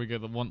of before we go,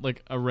 the one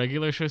like a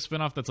regular show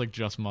spinoff that's like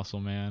just Muscle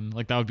Man.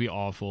 Like that would be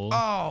awful.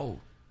 Oh,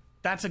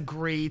 that's a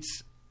great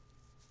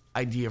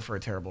idea for a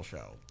terrible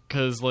show.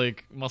 Because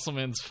like Muscle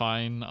Man's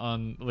fine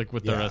on like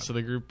with the rest of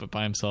the group, but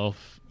by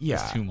himself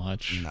is too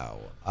much. No.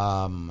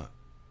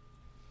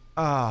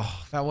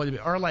 That would be,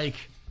 or like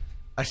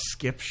a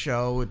skip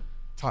show.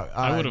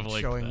 I would have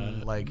liked showing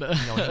that. Like, you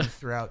know, him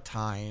throughout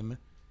time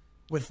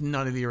with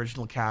none of the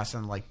original cast,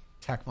 and like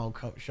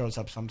Tecmo shows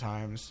up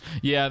sometimes.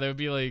 Yeah, there would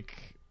be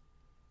like.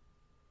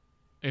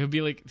 It would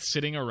be like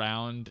sitting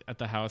around at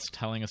the house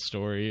telling a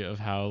story of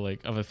how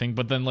like of a thing,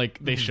 but then like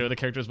they show the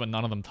characters, but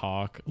none of them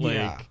talk.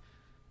 Like,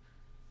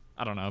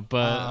 I don't know,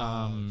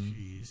 but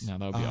no,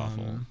 that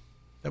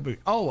would be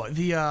awful.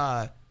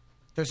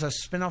 There's a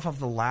spinoff of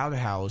the Loud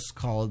House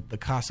called the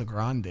Casa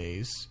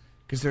Grandes,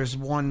 because there's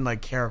one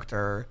like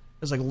character.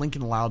 It was like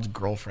Lincoln Loud's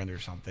girlfriend or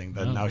something.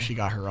 That now she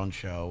got her own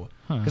show.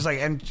 Because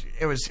and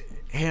it was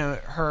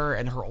her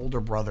and her older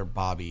brother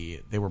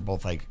Bobby. They were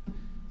both like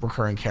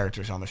recurring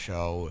characters on the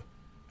show.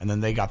 And then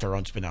they got their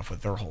own spin-off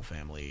with their whole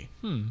family.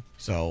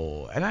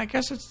 So, and I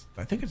guess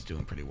I think it's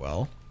doing pretty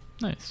well.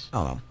 Nice.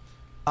 I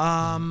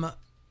don't know.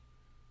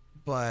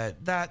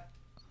 But that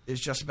is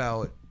just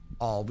about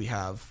all we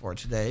have for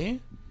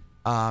today.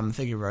 Thank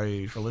you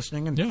everybody for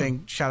listening.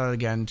 And shout out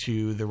again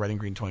to the Red and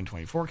Green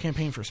 2024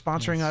 campaign for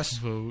sponsoring us.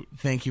 Vote.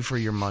 Thank you for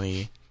your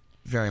money.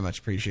 Very much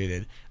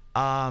appreciated.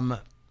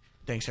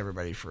 Thanks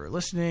everybody for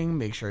listening.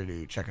 Make sure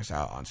to check us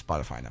out on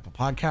Spotify and Apple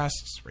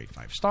Podcasts. Rate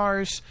 5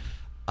 stars.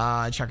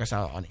 Check us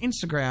out on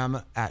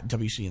Instagram at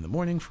WC in the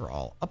Morning for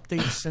all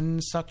updates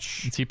and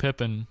such. See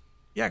Pippin.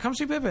 Yeah, come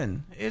see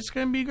Pippin. It's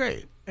going to be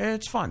great.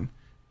 It's fun.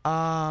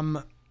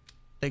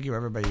 Thank you,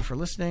 everybody, for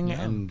listening,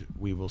 and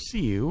we will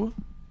see you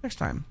next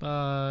time.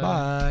 Bye.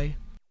 Bye.